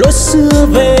lối xưa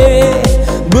về,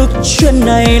 bước chân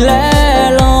này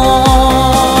lẻ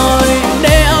loi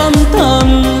để âm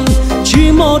thầm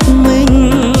chỉ một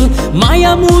mình mãi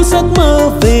ấm u giấc mơ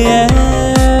về em.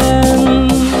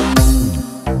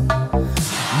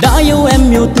 Đã yêu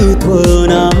em yêu từ thuở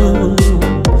nào,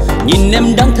 nhìn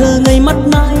em đang thơ ngây mắt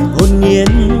mãi hồn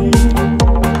nhiên.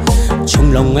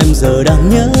 Trong lòng em giờ đang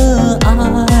nhớ ai,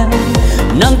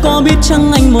 nàng có biết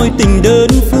chăng anh mối tình đơn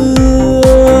phương.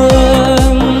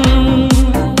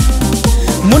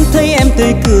 Muốn thấy em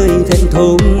tươi cười thẹn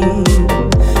thùng,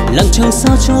 lặng chẳng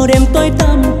sao cho đêm tối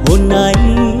tăm hồn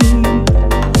anh.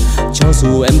 Cho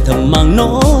dù em thầm mang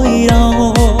nỗi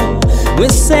đau, nguyện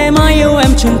sẽ mãi yêu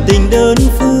em chân tình đơn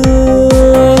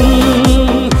phương.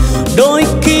 Đôi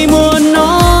khi muốn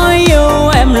nói yêu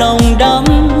em lòng đắm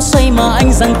say mà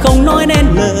anh rằng không nói nên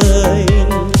lời.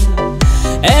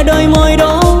 E đôi môi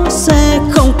đó sẽ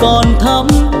không còn thắm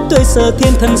tươi giờ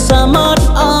thiên thần xa mất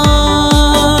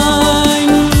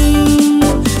anh.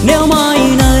 Nếu mai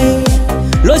này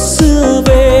lối xưa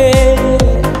về,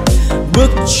 bước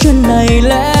chân này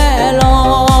lẻ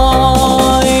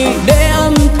loi để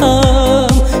âm thầm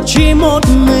chỉ một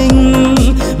mình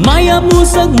mãi ấp ủ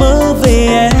giấc mơ về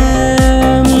em.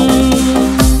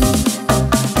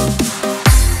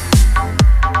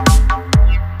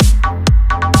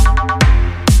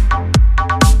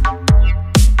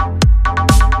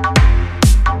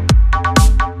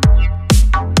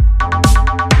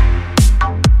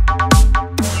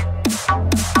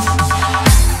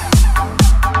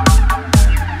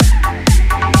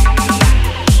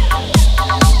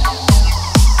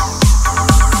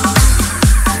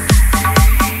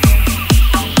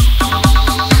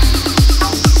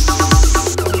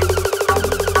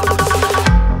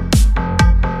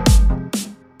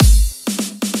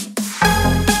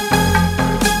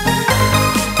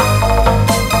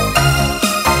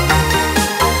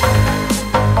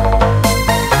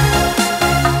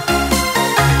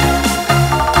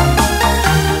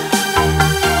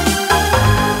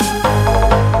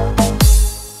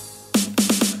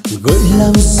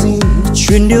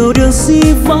 chuyện điều đường dĩ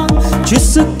vãng, chuyện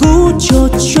xưa cũ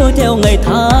trôi theo ngày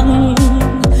tháng.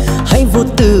 Hãy vô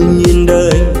tư nhìn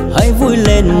đời, hãy vui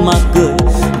lên mà cười,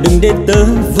 đừng để tớ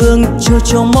vương chờ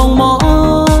trong mong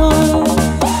mỏi.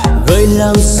 Gợi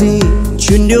làm gì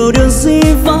chuyện điều đường dĩ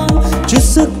vãng, chuyện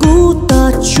xưa cũ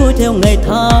ta trôi theo ngày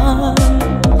tháng.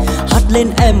 Hát lên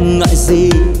em ngại gì,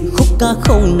 khúc ca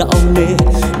không nặng nề,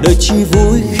 đời chỉ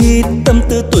vui khi tâm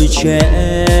tư tuổi trẻ.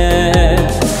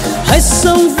 Hãy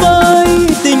sống với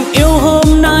tình yêu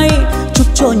hôm nay, chúc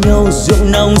cho nhau rượu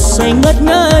nồng say ngất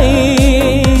ngây.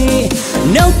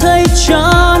 Nếu thấy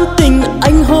chán tình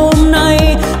anh hôm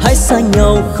nay, hãy xa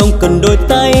nhau không cần đôi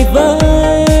tay với.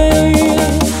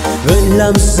 Gợi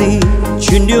làm gì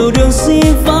chuyện điều đường dĩ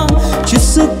vãng, chuyện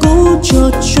xưa cũ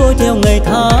trôi theo ngày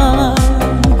tháng.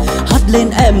 Hát lên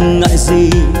em ngại gì,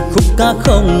 khúc ca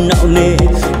không nạo nề,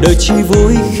 đời chỉ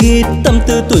vui khi tâm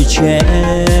tư tuổi trẻ.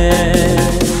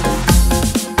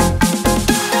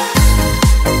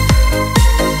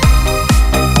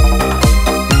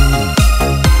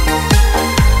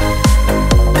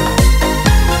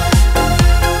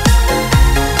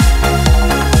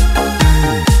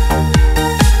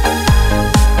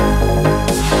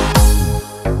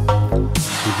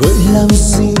 Gợi làm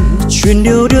gì chuyện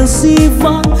điều đường dĩ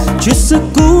vãng, chuyện xưa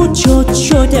cũ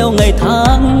trôi theo ngày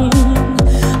tháng.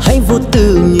 Hãy vô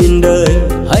tư nhìn đời,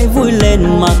 hãy vui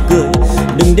lên mà cười,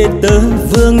 đừng để tớ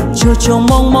vương chờ trong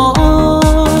mong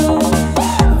mỏi.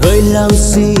 Gợi làm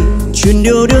gì chuyện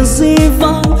điều đường dĩ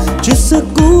vãng, chuyện xưa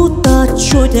cũ ta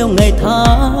trôi theo ngày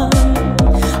tháng.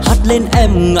 Hát lên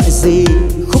em ngại gì,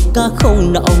 khúc ca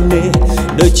không nạo nề,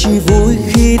 đời chỉ vui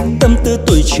khi tâm tư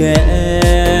tuổi trẻ.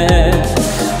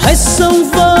 Hãy sống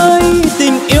với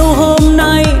tình yêu hôm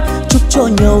nay, chúc cho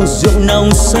nhau rượu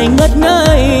nồng say ngất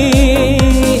ngây.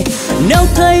 Nếu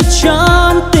thấy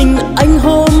chán tình anh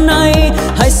hôm nay,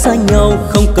 hãy xa nhau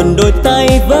không cần đôi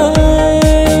tay với.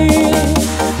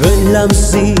 Gợi làm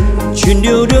gì chuyện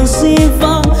điều đường dĩ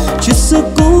vãng, chuyện xưa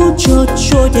cũ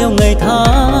trôi theo ngày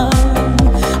tháng.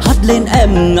 Hát lên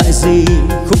em ngại gì,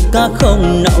 khúc ca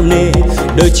không nạo nề,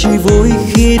 đời chỉ vui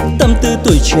khi tâm tư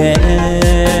tuổi trẻ.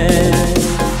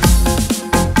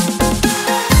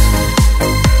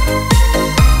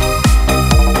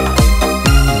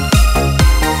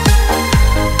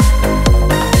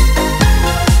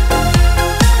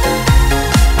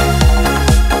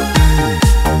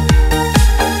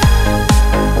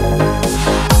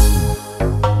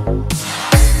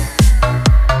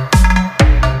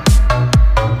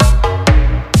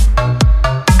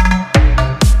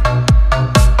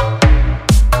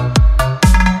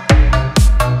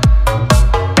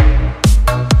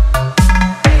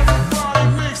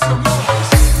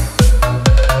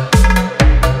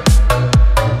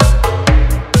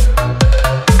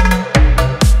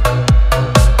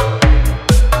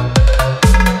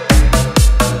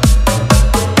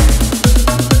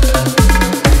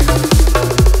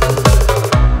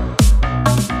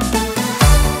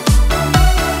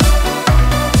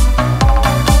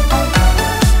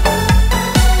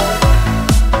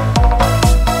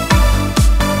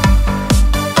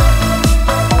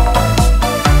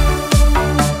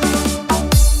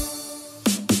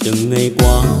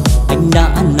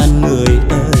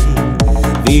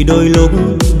 Đôi lúc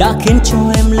đã khiến cho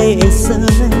em lệ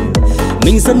rơi,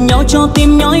 mình dần nhau cho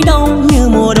tim nhói đau như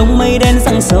mùa đông mây đen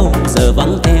giăng sầu. Giờ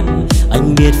vắng em,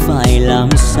 anh biết phải làm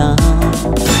sao.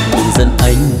 Đừng giận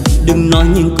anh, đừng nói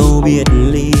những câu biệt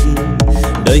ly.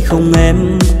 Đời không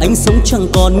em, anh sống chẳng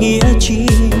còn nghĩa chi.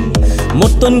 Một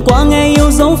tuần qua nghe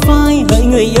yêu dấu phai, hỡi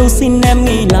người yêu xin em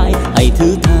nghĩ lại, hãy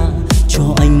thứ tha cho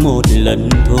anh một lần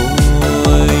thôi.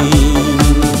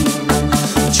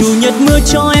 Chủ nhật mưa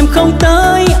cho em không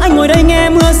tới, anh ngồi đây nghe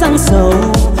mưa giăng sầu.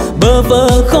 Bơ vơ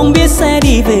không biết sẽ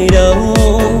đi về đâu,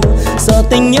 sợ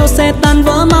tình yêu sẽ tan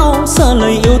vỡ mau, sợ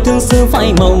lời yêu thương xưa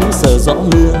phai màu, sợ gió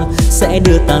mưa sẽ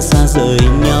đưa ta xa rời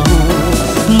nhau.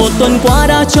 Một tuần qua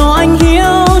đã cho anh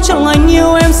hiểu, trong anh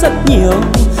yêu em rất nhiều,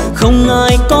 không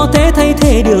ai có thể thay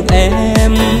thế được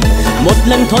em. Một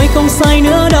lần thôi không sai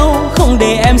nữa đâu, không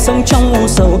để em sống trong u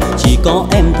sầu, chỉ có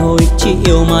em thôi, chỉ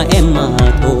yêu mà em mà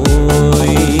thôi.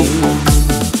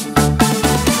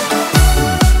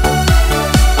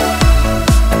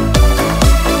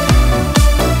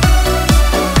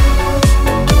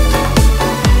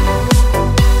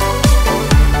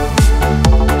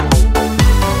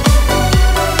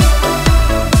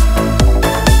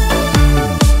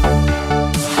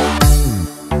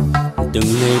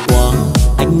 Từng ngày qua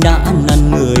anh đã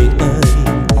năn người ơi,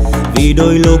 vì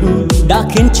đôi lúc đã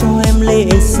khiến cho em lệ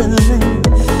rơi.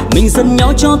 Mình dần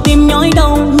nhau cho tim nhói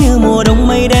đau như mùa đông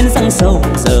mây đen giăng sầu.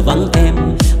 Giờ vắng em,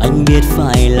 anh biết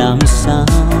phải làm sao.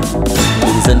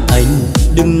 giận anh,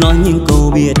 đừng nói những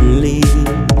câu biệt ly.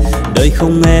 Đời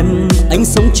không em, anh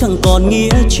sống chẳng còn nghĩa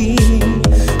chi.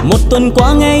 Một tuần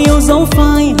qua nghe yêu dấu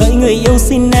phai, hỡi người yêu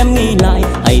xin em nghĩ lại,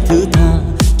 hãy thứ tha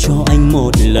cho anh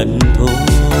một lần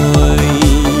thôi.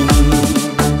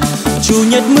 Chủ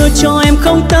nhật mưa cho em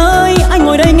không tới, anh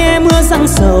ngồi đây nghe mưa giăng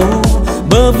sầu,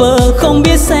 bơ vơ không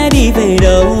biết sẽ đi về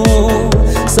đâu.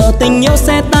 Sợ tình yêu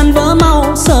sẽ tan vỡ mau,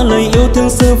 sợ lời yêu thương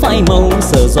xưa phai màu,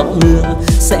 sợ gió mưa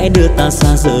sẽ đưa ta xa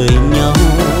rời nhau.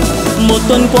 Một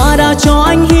tuần qua đã cho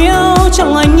anh hiểu,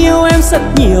 trong anh yêu em rất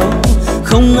nhiều,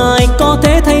 không ai có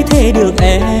thể thay thế được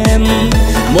em.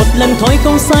 Một lần thôi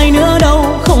không sai nữa đâu,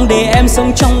 không để em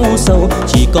sống trong u sầu,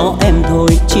 chỉ có em thôi,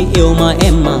 chỉ yêu mà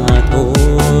em mà thôi.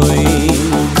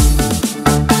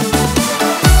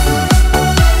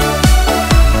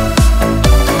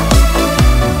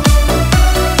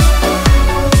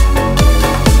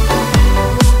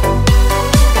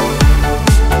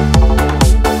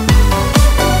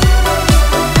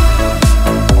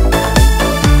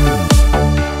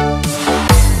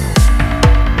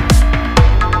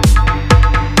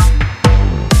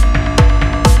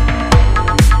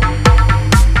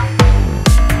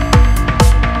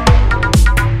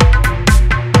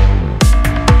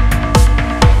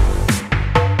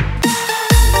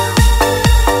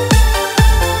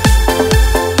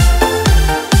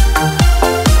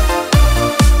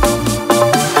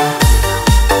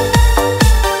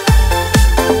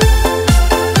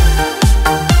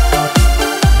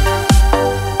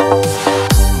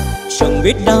 Chẳng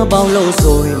biết đã bao lâu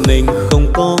rồi mình không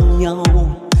có nhau,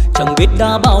 chẳng biết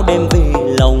đã bao đêm về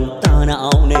lòng ta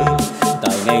não nề.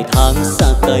 Tại ngày tháng xa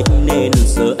cách nên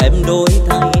giờ em đổi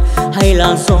thay, hay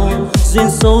là do duyên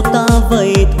số ta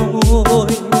vậy thôi.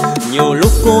 Nhiều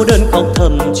lúc cô đơn khóc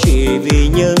thầm chỉ vì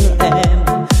nhớ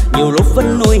em, nhiều lúc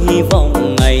vẫn nuôi hy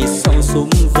vọng ngày sau sum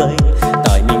vầy.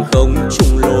 Tại mình không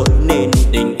chung lối nên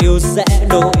tình yêu sẽ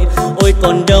đổi, ôi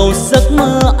còn đâu giấc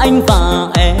mơ anh và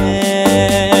em.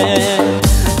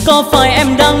 Có phải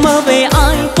em đang mơ về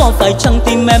ai, có phải chẳng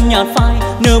tim em nhạt phai,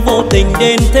 nỡ vô tình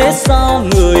đến thế sao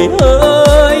người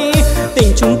ơi.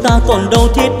 Tình chúng ta còn đâu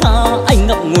thiết tha, anh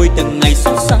ngậm ngùi từng ngày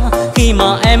xót xa khi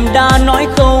mà em đã nói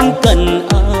không cần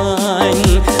anh.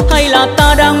 Hay là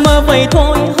ta đang mơ vậy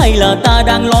thôi, hay là ta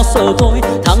đang lo sợ thôi,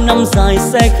 tháng năm dài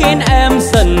sẽ khiến em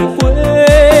dần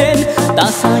quên.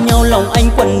 Ta xa nhau lòng anh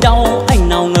quặn đau, anh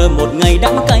nào ngờ một ngày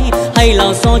đắng cay, hay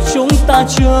là do chúng ta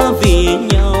chưa vì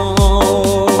nhau.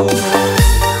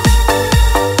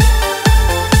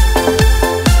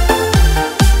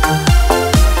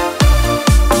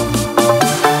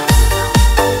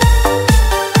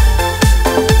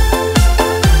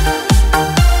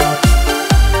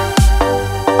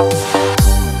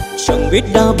 Chẳng biết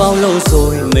đã bao lâu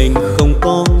rồi mình không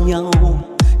có nhau,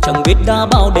 chẳng biết đã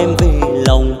bao đêm về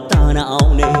lòng ta não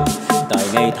nề. Tại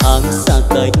ngày tháng xa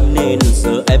cách nên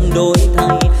giờ em đổi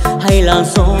thay, hay là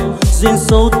do duyên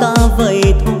số ta vậy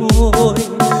thôi.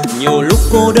 Nhiều lúc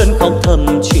cô đơn khóc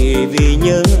thầm chỉ vì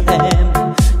nhớ em,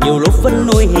 nhiều lúc vẫn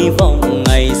nuôi hy vọng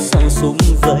ngày sau sum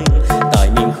vầy. Tại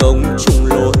mình không chung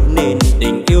lối nên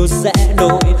tình yêu sẽ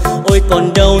đổi, ôi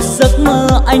còn đâu giấc mơ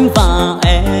anh và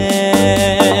em.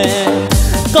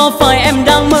 Có phải em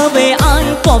đang mơ về ai,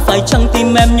 có phải chẳng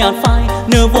tim em nhạt phai,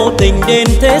 nỡ vô tình đến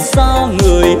thế sao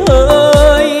người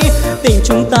ơi. Tình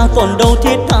chúng ta còn đâu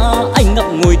thiết tha, anh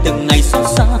ngậm ngùi từng ngày xót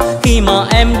xa khi mà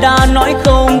em đã nói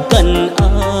không cần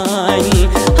anh.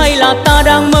 Hay là ta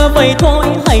đang mơ vậy thôi,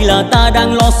 hay là ta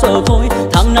đang lo sợ thôi,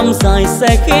 tháng năm dài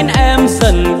sẽ khiến em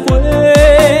dần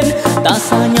quên. Ta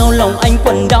xa nhau lòng anh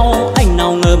quặn đau, anh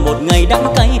nào ngờ một ngày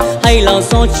đắng cay, hay là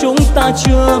do chúng ta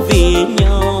chưa vì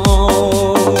nhau.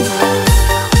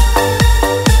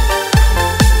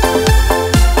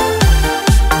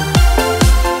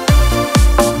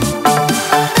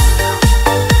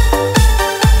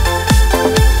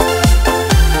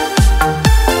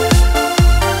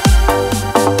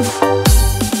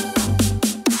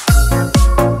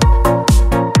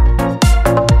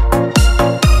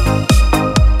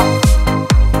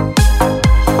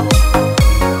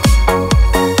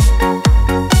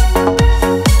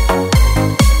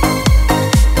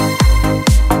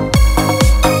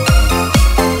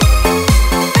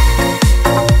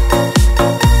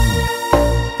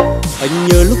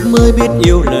 Mới biết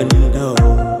yêu lần đầu,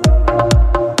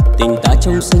 tình ta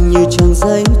trong xanh như trang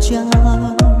giấy trắng.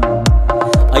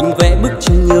 Anh vẽ bức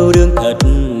tranh yêu đương thật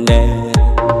đẹp,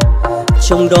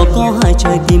 trong đó có hai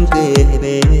trái tim kề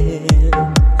bên.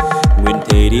 Nguyện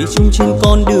thề đi chung trên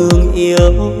con đường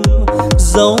yêu,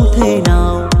 dẫu thế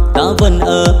nào ta vẫn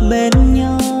ở bên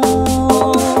nhau.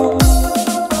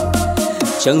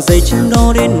 Trang giấy trắng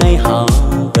đó đến nay hao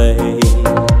gầy,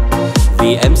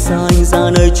 Vì em xa anh ra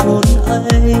nơi chốn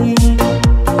ấy,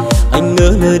 anh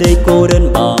ngỡ nơi đây cô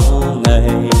đơn bao ngày.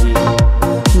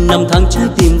 Năm tháng trái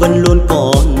tim vẫn luôn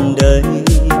còn đây,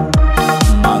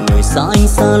 mà người xa anh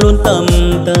xa luôn tầm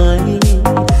tay.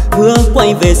 Hứa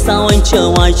quay về sao anh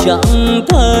chờ hoài chẳng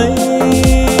thấy.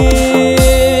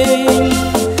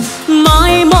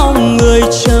 Mãi mong người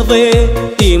trở về,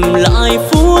 tìm lại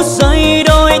phút giây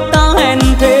đôi ta hẹn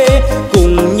thề,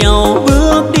 cùng nhau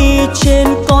bước đi trên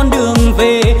con đường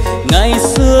về. Ngày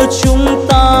xưa chúng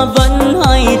ta vẫn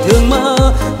hay thường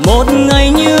mơ một ngày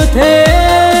như thế.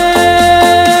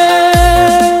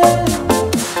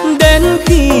 Đến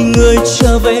khi người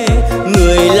trở về,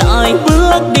 người lại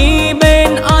bước đi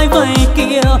bên ai vậy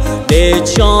kia, để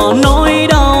cho nỗi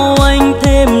đau anh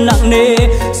thêm nặng nề.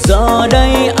 Giờ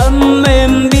đây ấm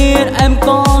êm biết em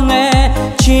có nghe,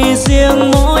 chỉ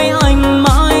riêng mỗi anh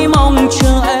mãi mong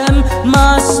chờ em,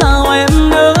 mà sao em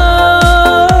nỡ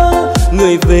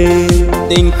người về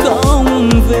tình không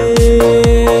về.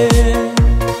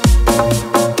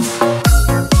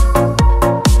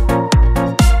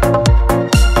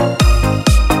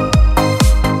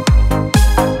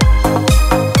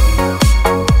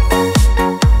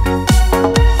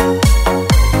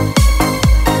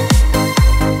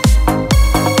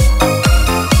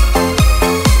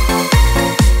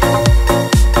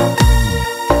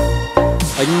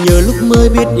 Anh nhớ lúc mới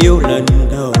biết yêu lần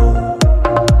đầu,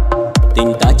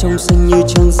 tình ta trong xanh như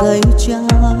trang giấy trắng.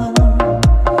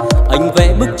 Anh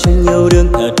vẽ bức tranh yêu đương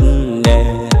thật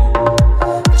đẹp,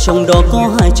 trong đó có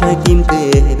hai trái tim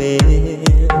kề bên.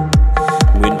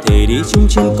 Nguyện thề đi chung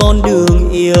trên con đường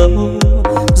yêu,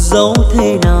 dẫu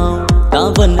thế nào ta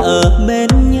vẫn ở bên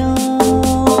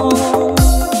nhau.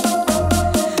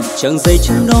 Trang giấy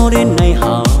trắng đó đến nay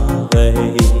hao gầy,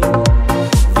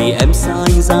 vì em xa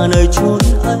anh ra nơi chốn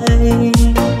ấy.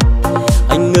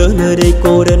 Anh ngỡ nơi đây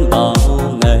cô đơn bao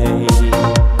ngày,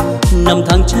 năm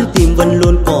tháng trái tim vẫn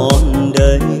luôn còn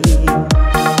đây,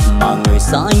 mà người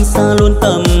xa anh xa luôn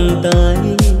tầm tay.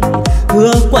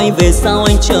 Hứa quay về sao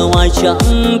anh chờ hoài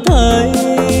chẳng thấy.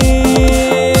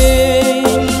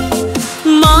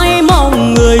 Mãi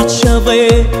mong người trở về,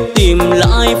 tìm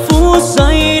lại phút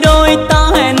giây đôi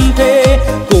ta hẹn thề,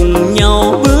 cùng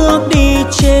nhau bước đi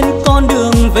trên con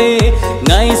đường về.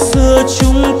 Ngày xưa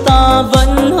chúng ta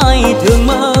vẫn hay thường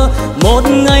mơ một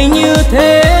ngày như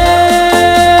thế.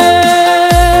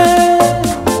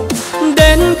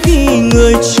 Đến khi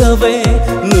người trở về,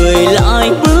 người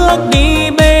lại bước đi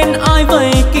bên ai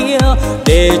vậy kia,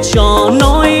 để cho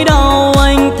nỗi đau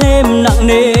anh thêm nặng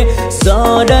nề.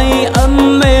 Giờ đây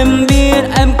ấm êm biết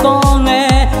em có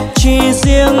nghe, chỉ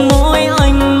riêng mỗi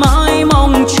anh mãi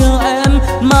mong chờ em,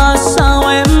 mà sao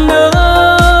em nỡ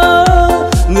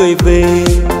người về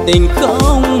tình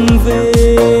không về.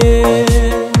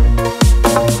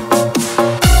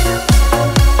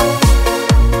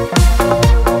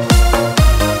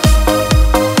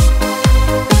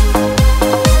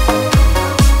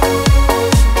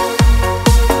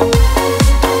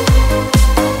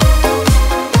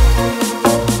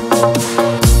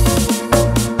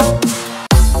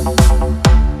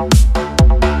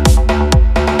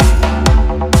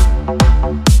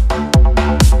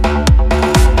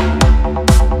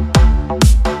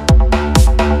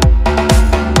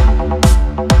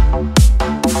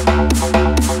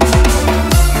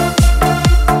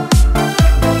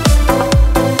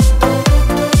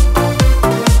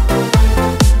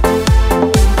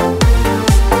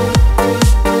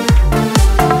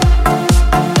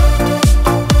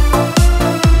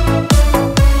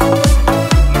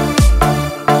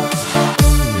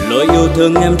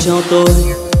 Thương em trao tôi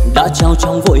đã trao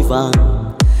trong vội vàng,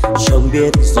 không biết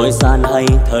dối gian hay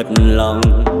thật lòng.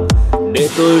 Để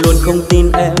tôi luôn không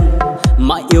tin em,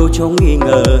 mãi yêu trong nghi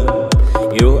ngờ,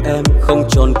 yêu em không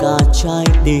tròn cả trái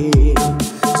tim.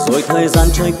 Rồi thời gian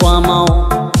trôi qua mau,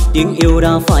 tiếng yêu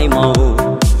đã phai màu,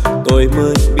 tôi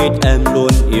mới biết em luôn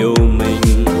yêu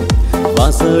mình.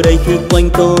 Và giờ đây khi quanh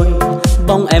tôi,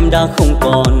 bóng em đã không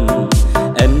còn,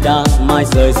 em đã mãi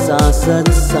rời xa rất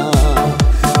xa.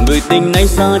 Người tình này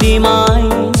xa đi mãi,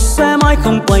 sẽ mãi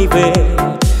không quay về.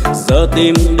 Giờ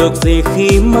tìm được gì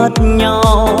khi mất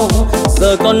nhau,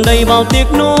 giờ còn đây bao tiếc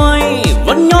nuối,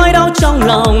 vẫn nhói đau trong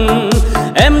lòng.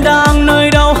 Em đang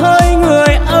nơi đâu hỡi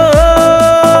người ơi,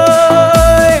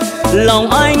 lòng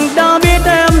anh đã biết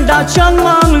em đã chẳng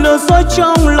mang lừa dối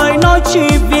trong lời nói, chỉ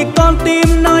vì con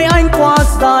tim nơi anh qua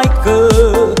dài cừ.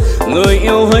 Người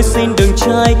yêu hỡi xin đừng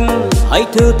trách, hãy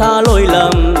thứ tha lỗi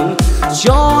lầm,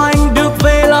 cho anh được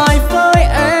về lại với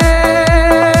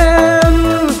em.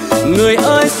 Người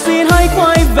ơi xin hãy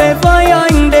quay về với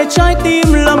anh, để trái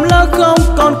tim lầm lỡ không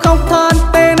còn khóc than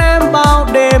tên em bao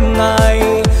đêm ngày.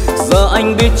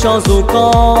 cho dù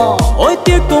có ôi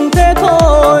tiếc cũng thế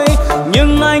thôi.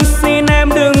 Nhưng anh xin em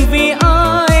đừng vì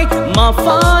ai mà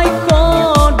phải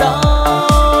khổ đau.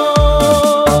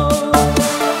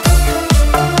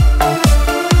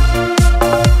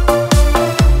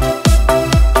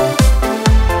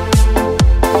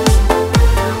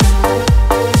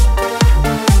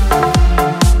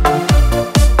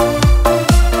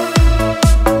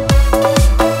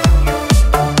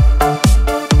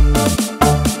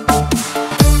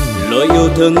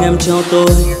 Thương em trao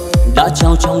tôi đã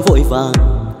trao trong vội vàng,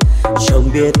 không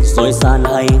biết dối gian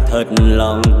hay thật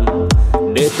lòng.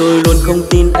 Để tôi luôn không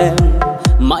tin em,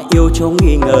 mãi yêu trong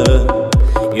nghi ngờ,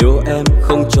 yêu em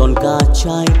không tròn cả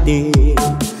trái tim.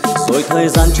 Rồi thời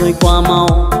gian trôi qua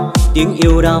mau, tiếng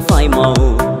yêu đã phai màu,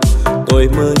 tôi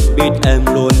mới biết em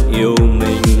luôn yêu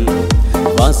mình.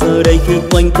 Và giờ đây khi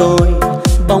quanh tôi,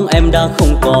 bóng em đã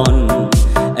không còn,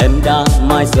 em đã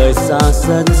mãi rời xa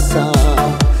rất xa.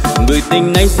 Người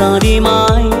tình này ra đi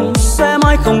mãi, sẽ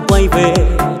mãi không quay về.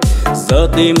 Giờ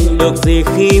tìm được gì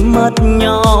khi mất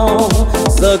nhau?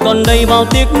 Giờ còn đây bao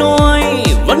tiếc nuối,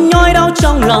 vẫn nhói đau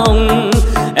trong lòng.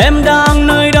 Em đang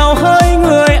nơi đâu hỡi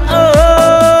người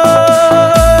ơi?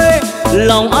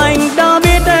 Lòng anh đã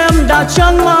biết em đã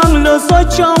chẳng mang lừa dối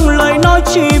trong lời nói,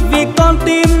 chỉ vì con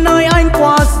tim nơi anh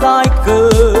quá dài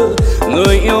cừ.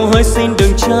 Người yêu hỡi xin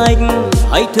đừng trách,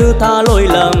 hãy thứ tha lỗi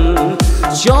lầm,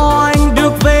 cho anh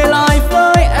được về lại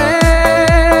với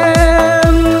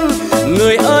em.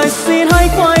 Người ơi xin hãy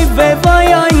quay về với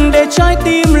anh, để trái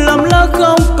tim lầm lỡ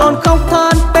không còn khóc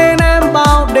than tên em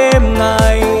bao đêm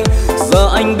ngày. Giờ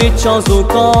anh biết cho dù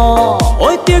có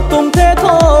ôi tiếc cũng thế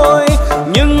thôi.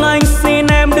 Nhưng anh xin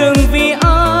em đừng vì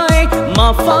ai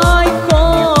mà phải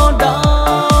khổ đau.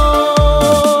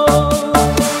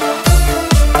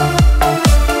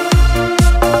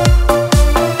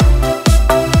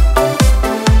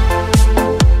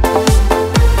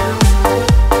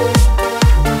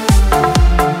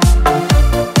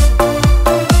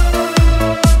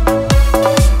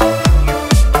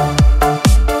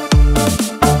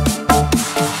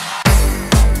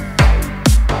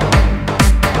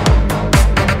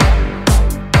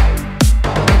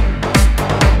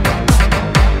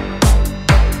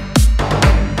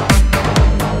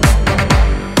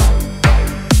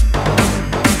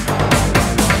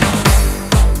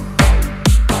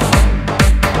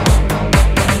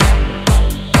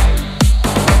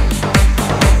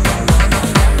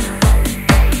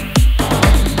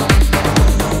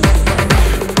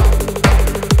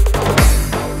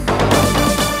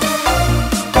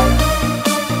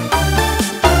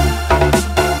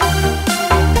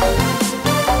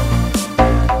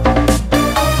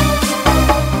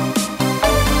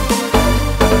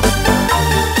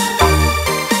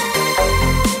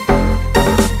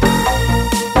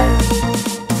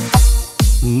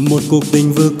 Cuộc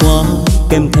tình vừa qua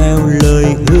kèm theo lời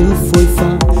hứa phôi pha,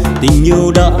 tình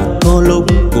yêu đã có lúc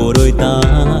của đôi ta.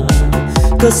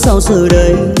 Cớ sao giờ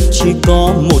đây chỉ có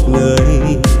một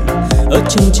người, ở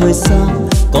chân trời xa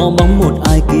có bóng một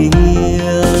ai kia.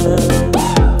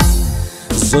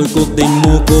 Rồi cuộc tình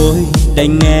mồ côi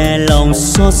đành nghe lòng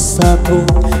xót xa thôi.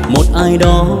 Một ai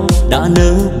đó đã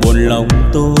nỡ buồn lòng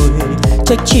tôi,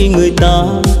 trách chi người ta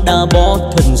đã bỏ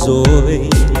thân rồi,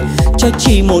 trách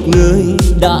chi một người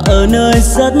đã ở nơi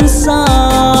rất xa.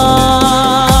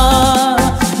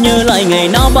 Nhớ lại ngày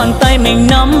nào bàn tay mình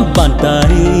nắm bàn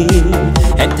tay,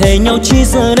 hẹn thề nhau chi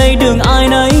giờ đây đường ai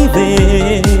nấy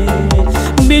về.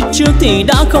 Biết trước thì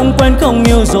đã không quen không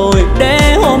yêu rồi,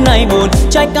 để hôm nay buồn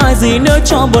trách ai gì nữa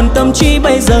cho buồn tâm trí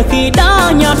bây giờ khi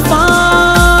đã nhạt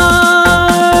phai.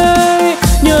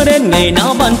 Nhớ đến ngày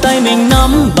nào bàn tay mình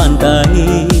nắm bàn tay,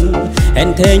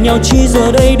 hẹn thề nhau chi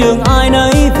giờ đây đường ai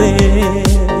nấy về.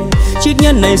 Chiếc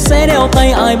nhẫn này sẽ đeo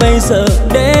tay ai bây giờ,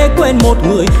 để quên một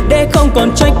người, để không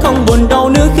còn trách không buồn đau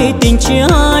nữa khi tình chia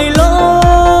hai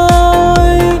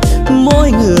lối,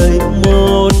 mỗi người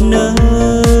một nơi.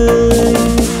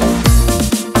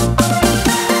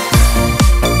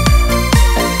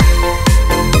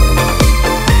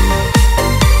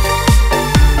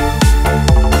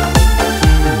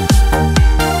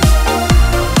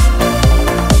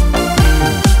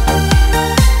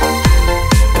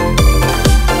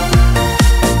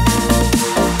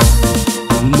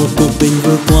 Tình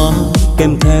vừa qua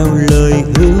kèm theo lời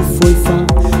hứa phôi pha,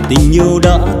 tình yêu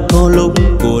đã có lúc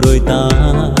của đôi ta.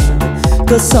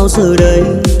 Cớ sao giờ đây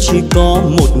chỉ có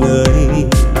một người,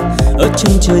 ở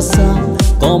chân trời xa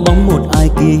có bóng một ai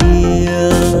kia.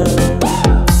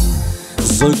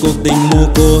 Rồi cuộc tình mồ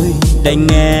côi đành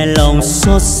nghe lòng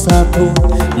xót xa thôi.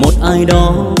 Một ai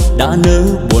đó đã nỡ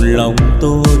buồn lòng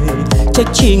tôi, trách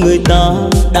chi người ta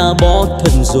đã bỏ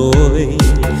thân rồi,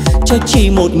 trách chỉ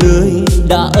một người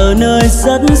đã ở nơi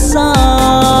rất xa.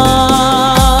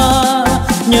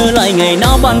 Nhớ lại ngày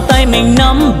nào bàn tay mình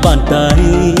nắm bàn tay,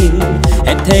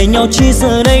 hẹn thề nhau chi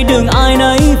giờ đây đường ai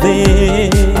nấy về.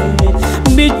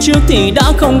 Biết trước thì đã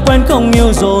không quen không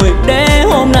yêu rồi, để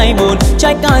hôm nay buồn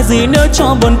trách ai gì nữa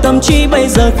cho buồn tâm trí bây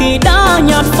giờ khi đã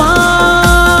nhạt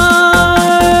phai.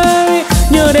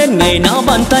 Nhớ đến ngày nào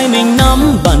bàn tay mình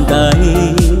nắm bàn tay,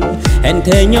 hẹn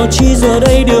thề nhau chi giờ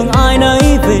đây đường ai nấy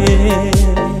về.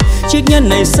 Chiếc nhẫn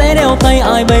này sẽ đeo tay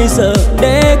ai bây giờ,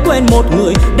 để quên một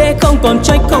người, để không còn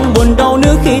trách không buồn đau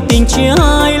nữa khi tình chia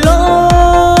hai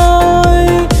lối,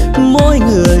 mỗi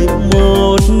người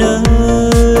một nơi.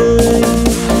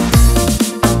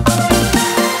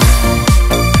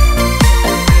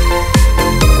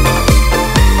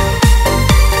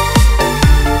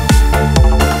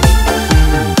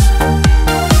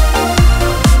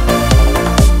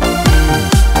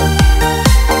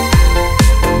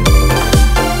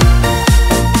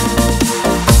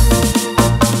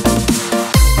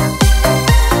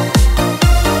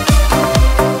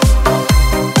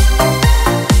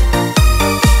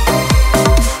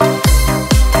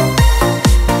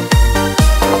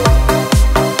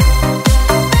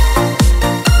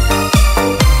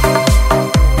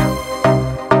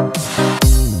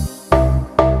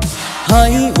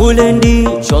 Vui lên đi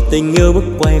cho tình yêu bước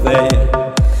quay về,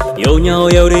 yêu nhau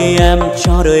yêu đi em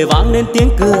cho đời vang lên tiếng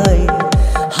cười.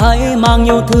 Hãy mang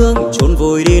yêu thương chôn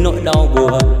vùi đi nỗi đau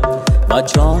buồn, và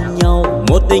cho nhau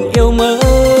một tình yêu mới.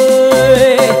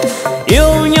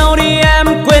 Yêu nhau đi em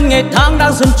quên ngày tháng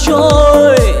đang dần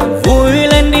trôi, vui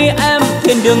lên đi em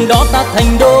thiên đường đó ta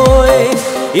thành đôi.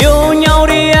 Yêu nhau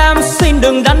đi em xin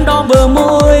đừng đắn đo bờ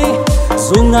môi,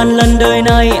 dù ngàn lần đời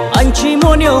này anh chỉ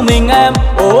muốn yêu mình em.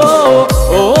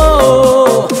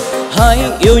 Hãy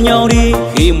yêu nhau đi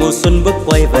khi mùa xuân bước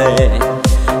quay về,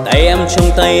 tay em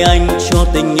trong tay anh cho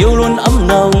tình yêu luôn ấm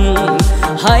nồng.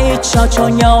 Hãy trao cho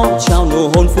nhau trao nụ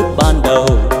hôn phút ban đầu,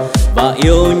 và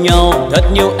yêu nhau thật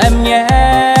nhiều em nhé.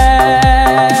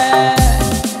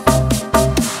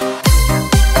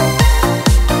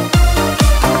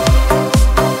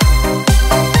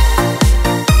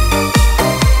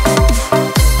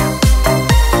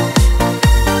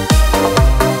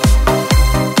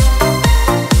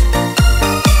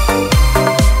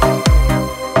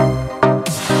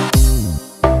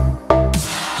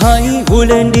 Vui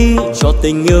lên đi cho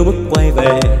tình yêu bước quay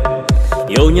về,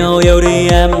 yêu nhau yêu đi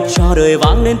em cho đời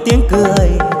vang lên tiếng cười.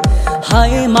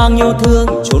 Hãy mang yêu thương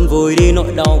chôn vùi đi nỗi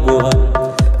đau buồn,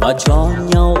 và cho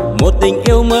nhau một tình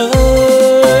yêu mới.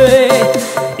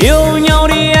 Yêu nhau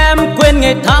đi em quên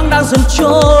ngày tháng đang dần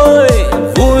trôi,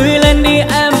 vui lên đi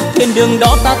em thiên đường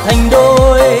đó ta thành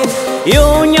đôi.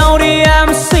 Yêu nhau đi em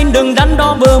xin đừng đắn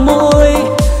đo bờ môi,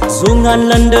 dù ngàn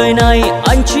lần đời này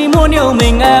anh chỉ muốn yêu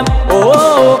mình em.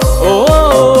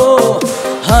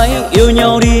 Hãy yêu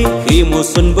nhau đi khi mùa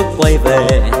xuân bước quay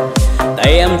về,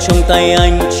 tay em trong tay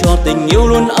anh cho tình yêu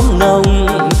luôn ấm nồng.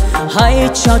 Hãy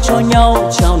trao cho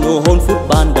nhau trao nụ hôn phút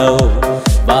ban đầu,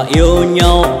 và yêu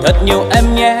nhau thật nhiều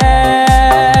em nhé.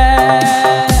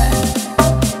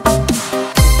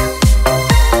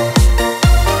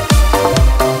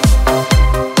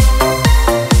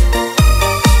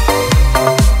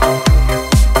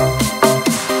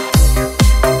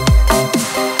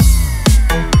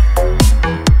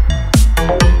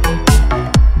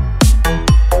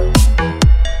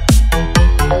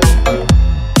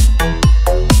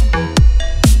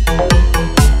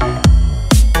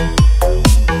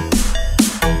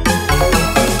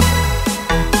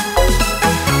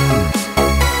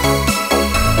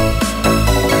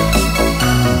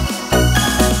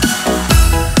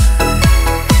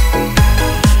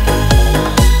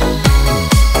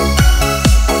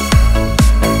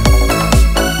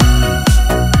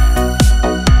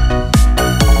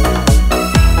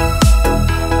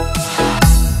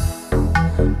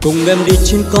 Cùng em đi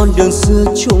trên con đường xưa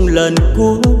chung lần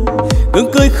cuối,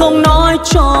 gương cười không nói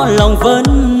cho lòng vẫn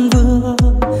vương.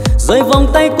 Rơi vòng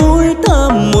tay cuối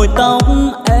thơm mùi tóc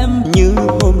em như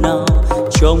hôm nào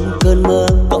trong cơn mơ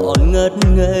còn ngất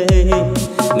ngây.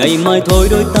 Ngày mai thôi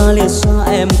đôi ta lìa xa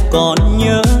em còn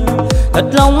nhớ, thật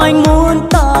lòng anh muốn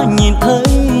ta nhìn thấy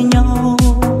nhau.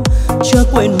 Chớ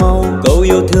quên mau câu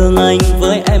yêu thương anh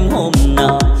với em hôm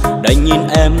nào, đành nhìn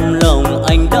em lòng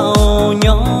anh đau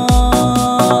nhói.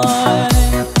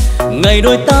 Ngày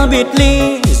đôi ta biệt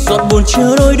ly, giọt buồn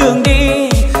chờ đôi đường đi,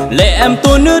 lệ em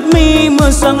tuôn ướt mi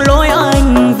mưa sang lối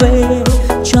anh về.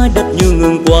 Trái đất như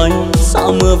ngừng quay,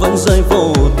 sao mưa vẫn rơi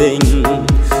vô tình,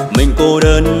 mình cô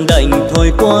đơn đành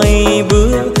thôi quay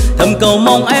bước. Thầm cầu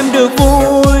mong em được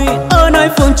vui ở nơi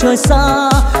phương trời xa,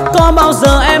 có bao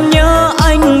giờ em nhớ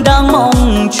anh đang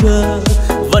chờ,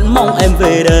 vẫn mong em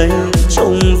về đây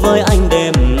chung với anh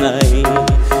đêm ngày.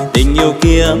 Tình yêu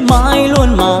kia mãi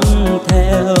luôn mang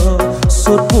theo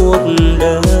suốt cuộc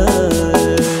đời.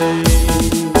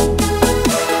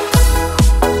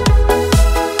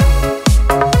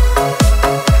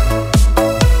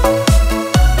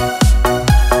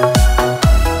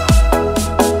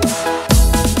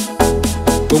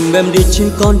 Cùng em đi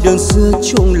trên con đường xưa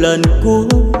chung lần cuối,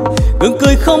 gương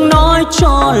cười không nói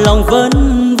cho lòng vẫn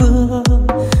vương.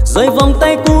 Rơi vòng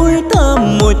tay cuối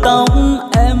thơm mùi tóc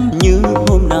em như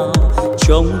hôm nào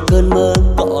trong cơn mơ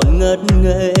còn ngất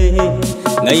ngây.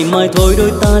 Ngày mai thôi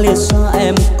đôi ta lìa xa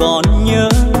em còn nhớ,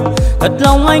 thật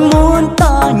lòng anh muốn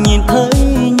ta nhìn thấy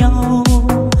nhau.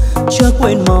 Chớ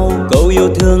quên mau câu yêu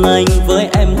thương anh với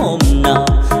em hôm nào,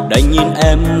 đành nhìn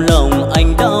em lòng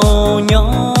anh đau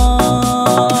nhói.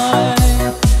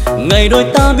 Ngày đôi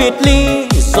ta biệt ly,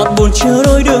 giọt buồn chờ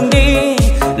đôi đường đi,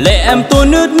 lệ em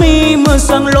tuôn ướt mi mưa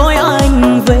sang lối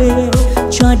anh về.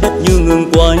 Trái đất như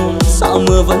ngừng quay, sao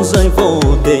mưa vẫn rơi vô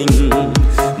tình.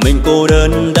 Mình cô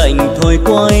đơn đành thôi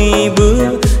quay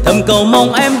bước, thầm cầu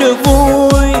mong em được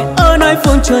vui ở nơi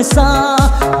phương trời xa.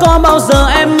 Có bao giờ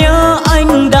em nhớ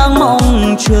anh đang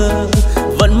mong chờ,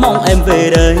 vẫn mong em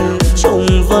về đây chung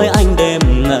với anh đêm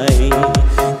ngày.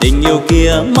 Tình yêu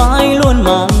kia mãi luôn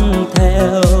mang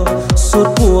theo suốt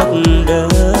cuộc đời.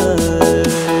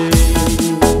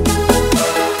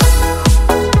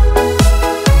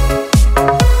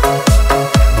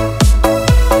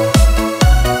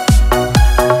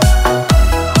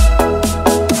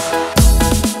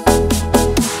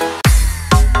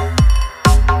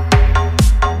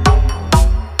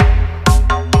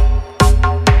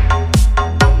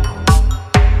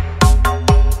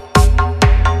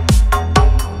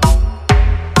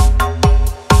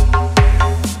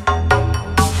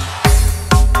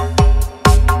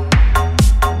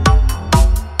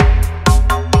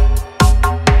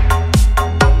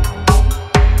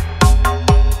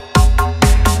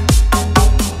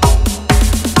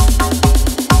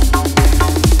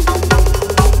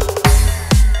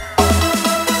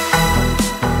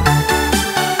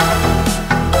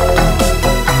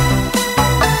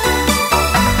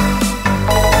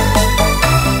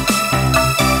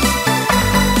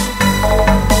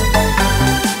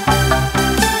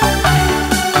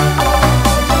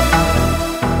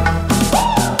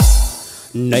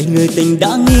 Này người tình đã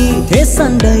nghi thế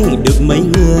gian đây được mấy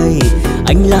người,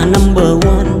 anh là number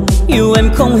one, yêu em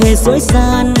không hề dối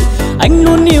gian. Anh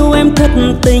luôn yêu em thật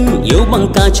tình, yêu bằng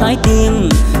cả trái tim,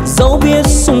 dẫu biết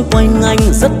xung quanh anh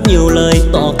rất nhiều lời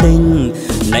tỏ tình.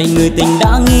 Này người tình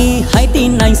đã nghi, hãy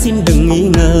tin anh xin đừng nghi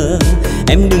ngờ.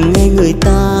 Em đừng nghe người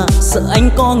ta, sợ anh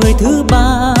có người thứ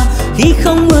ba. Khi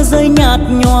không mưa rơi nhạt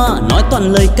nhòa, nói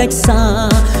toàn lời cách xa.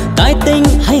 Cái tình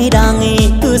hay đa nghi,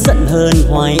 cứ giận hờn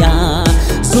hoài à.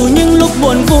 Dù những lúc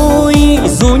buồn vui,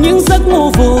 dù những giấc ngủ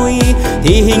vui,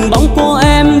 thì hình bóng của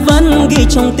em vẫn ghi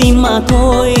trong tim mà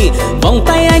thôi. Vòng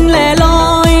tay anh lẻ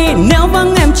loi, nếu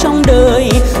vắng em trong đời.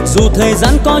 Dù thời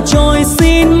gian có trôi,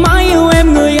 xin mãi yêu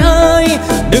em người ơi.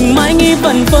 Đừng mãi nghĩ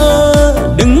vẩn vơ,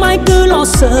 đừng mãi cứ lo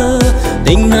sợ.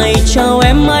 Tình này chào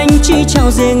em anh chỉ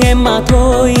chào riêng em mà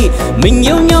thôi. Mình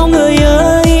yêu nhau người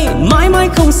ơi, mãi mãi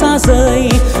không xa rời.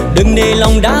 Đừng để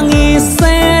lòng đa nghi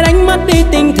sẽ đánh mất đi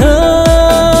tình thơ.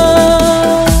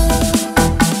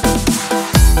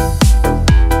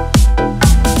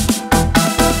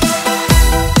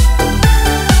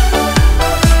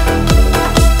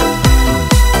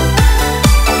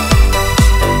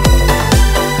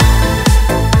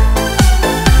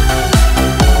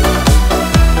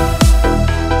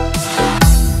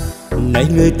 Này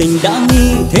người tình đã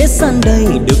nghi thế gian đây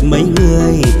được mấy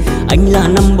người, anh là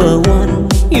number one,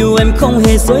 yêu em không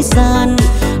hề dối gian.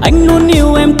 Anh luôn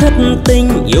yêu em thật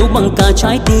tình, yêu bằng cả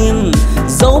trái tim,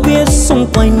 dẫu biết xung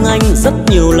quanh anh rất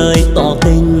nhiều lời tỏ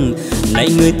tình. Này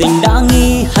người tình đã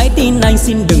nghi, hãy tin anh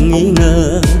xin đừng nghi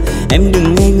ngờ. Em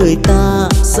đừng nghe người ta,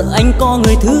 sợ anh có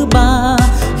người thứ ba.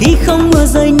 Khi không mưa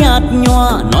rơi nhạt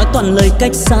nhòa, nói toàn lời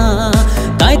cách xa.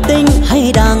 Cái tình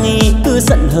hay đa nghi, cứ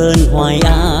giận hờn hoài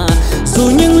à. Dù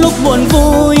những lúc buồn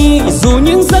vui, dù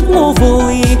những giấc ngủ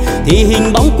vui, thì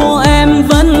hình bóng của em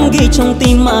vẫn ghi trong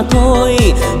tim mà thôi.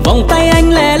 Vòng tay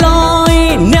anh lẻ loi,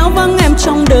 nếu vắng em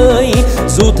trong đời.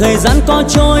 Dù thời gian có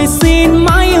trôi, xin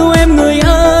mãi yêu em người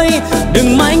ơi.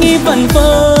 Đừng mãi nghĩ vẩn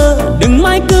vơ, đừng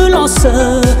mãi cứ lo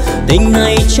sợ. Tình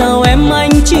này chào em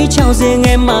anh chỉ chào riêng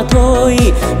em mà thôi.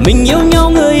 Mình yêu nhau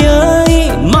người ơi,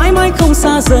 mãi mãi không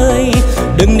xa rời.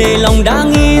 Đừng để lòng đa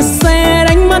nghi sẽ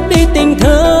đánh mất đi tình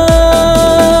thơ.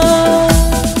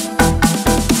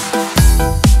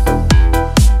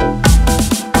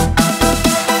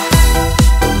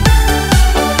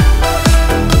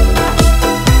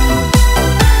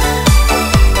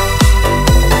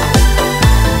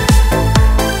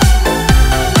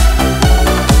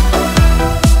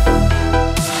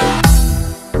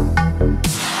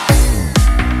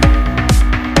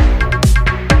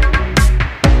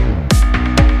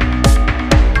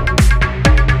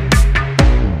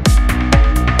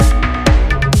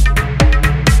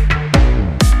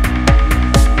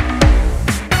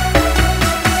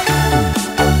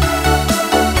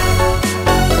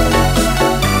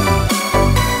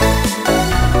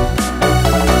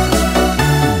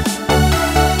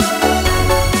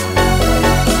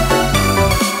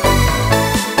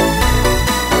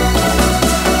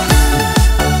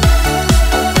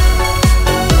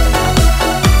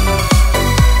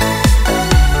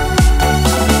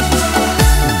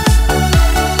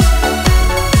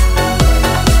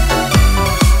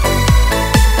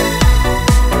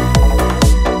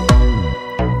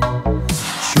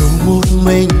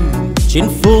 mình trên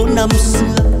phố năm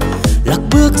xưa, lạc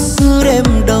bước giữa đêm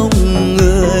đông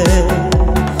người.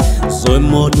 Rồi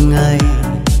một ngày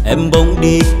em bỗng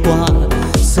đi qua,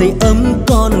 sưởi ấm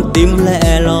con tim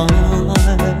lẻ loi.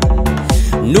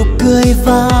 Nụ cười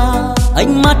và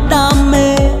ánh mắt đam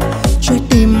mê, trái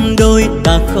tim đôi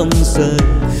ta không rời.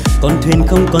 Con thuyền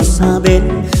không còn xa bên,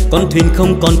 con thuyền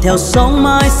không còn theo sóng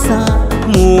mãi xa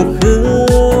mù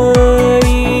khơi.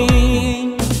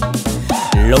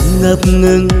 Lòng ngập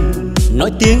ngừng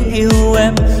nói tiếng yêu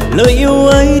em, lời yêu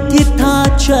ấy thiết tha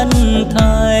chân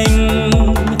thành.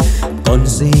 Còn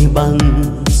gì bằng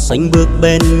sánh bước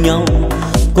bên nhau,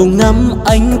 cùng ngắm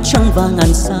ánh trăng và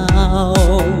ngàn sao.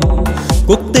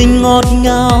 Cuộc tình ngọt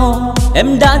ngào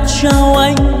em đã trao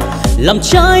anh, làm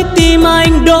trái tim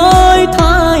anh đổi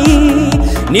thay.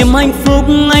 Niềm hạnh phúc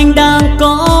anh đang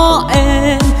có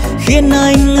em khiến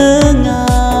anh ngỡ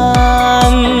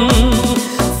ngàng.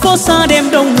 Phố xa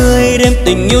đêm đông người, đêm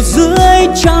tình yêu dưới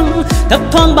trăng, thấp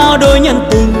thoáng bao đôi nhân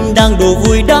tình đang đổ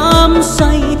vui đắm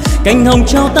say. Cành hồng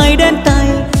trao tay đến tay,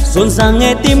 rộn ràng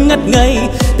nghe tim ngất ngây.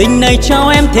 Tình này trao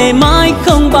em thề mãi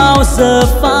không bao giờ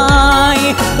phai.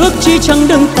 Ước chi chẳng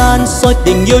đừng tàn soi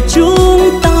tình yêu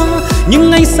chúng ta,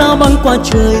 nhưng anh sao băng qua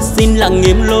trời xin lặng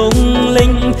im lung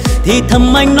linh. Thì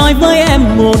thầm anh nói với em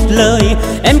một lời,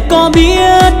 em có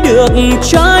biết được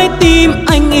trái tim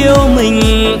anh yêu mình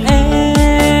em.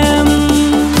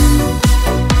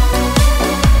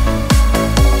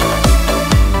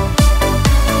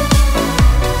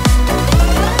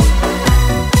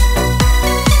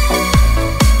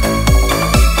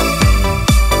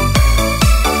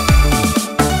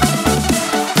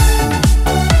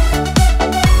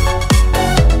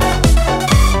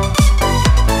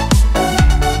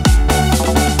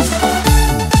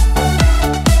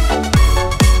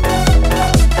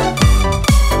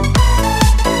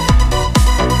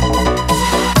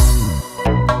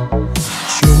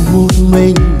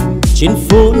 Mình trên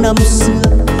phố năm xưa,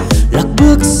 lạc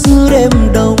bước giữa đêm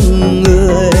đông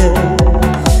người.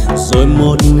 Rồi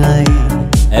một ngày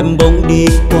em bỗng đi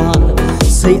qua,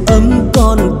 sưởi ấm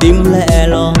con tim lẻ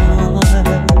loi.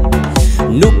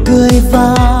 Nụ cười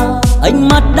và ánh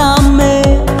mắt đam mê,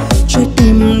 trái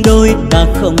tim đôi ta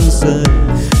không rời.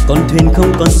 Con thuyền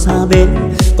không còn xa bên,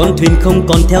 con thuyền không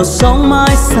còn theo sóng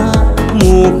mãi xa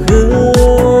mù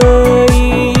khơi.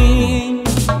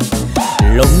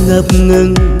 Lòng ngập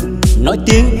ngừng nói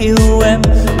tiếng yêu em,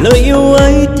 lời yêu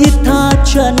ấy thiết tha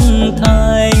chân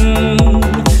thành.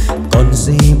 Còn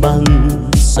gì bằng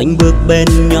sánh bước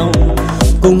bên nhau,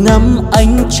 cùng ngắm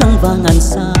ánh trăng và ngàn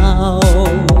sao.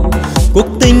 Cuộc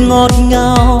tình ngọt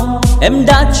ngào em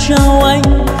đã trao anh,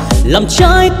 làm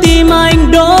trái tim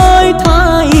anh đổi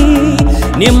thay.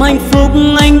 Niềm hạnh phúc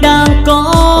anh đang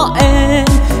có em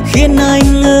khiến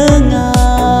anh ngỡ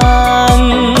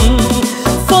ngàng.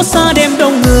 Phố xa đêm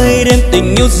đông người, đêm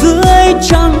tình yêu dưới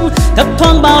trăng, thấp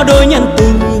thoáng bao đôi nhân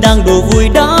tình đang đổ vui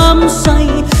đắm say.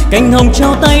 Cành hồng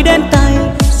trao tay đến tay,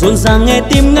 rộn ràng nghe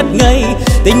tim ngất ngây.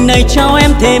 Tình này trao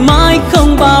em thề mãi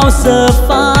không bao giờ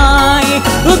phai.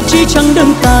 Ước chi chẳng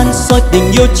đừng tàn soi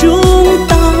tình yêu chúng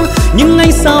ta, nhưng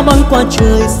anh sao băng qua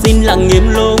trời xin lặng im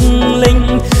lung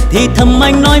linh. Thì thầm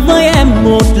anh nói với em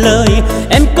một lời,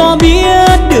 em có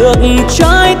biết được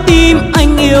trái tim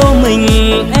anh yêu mình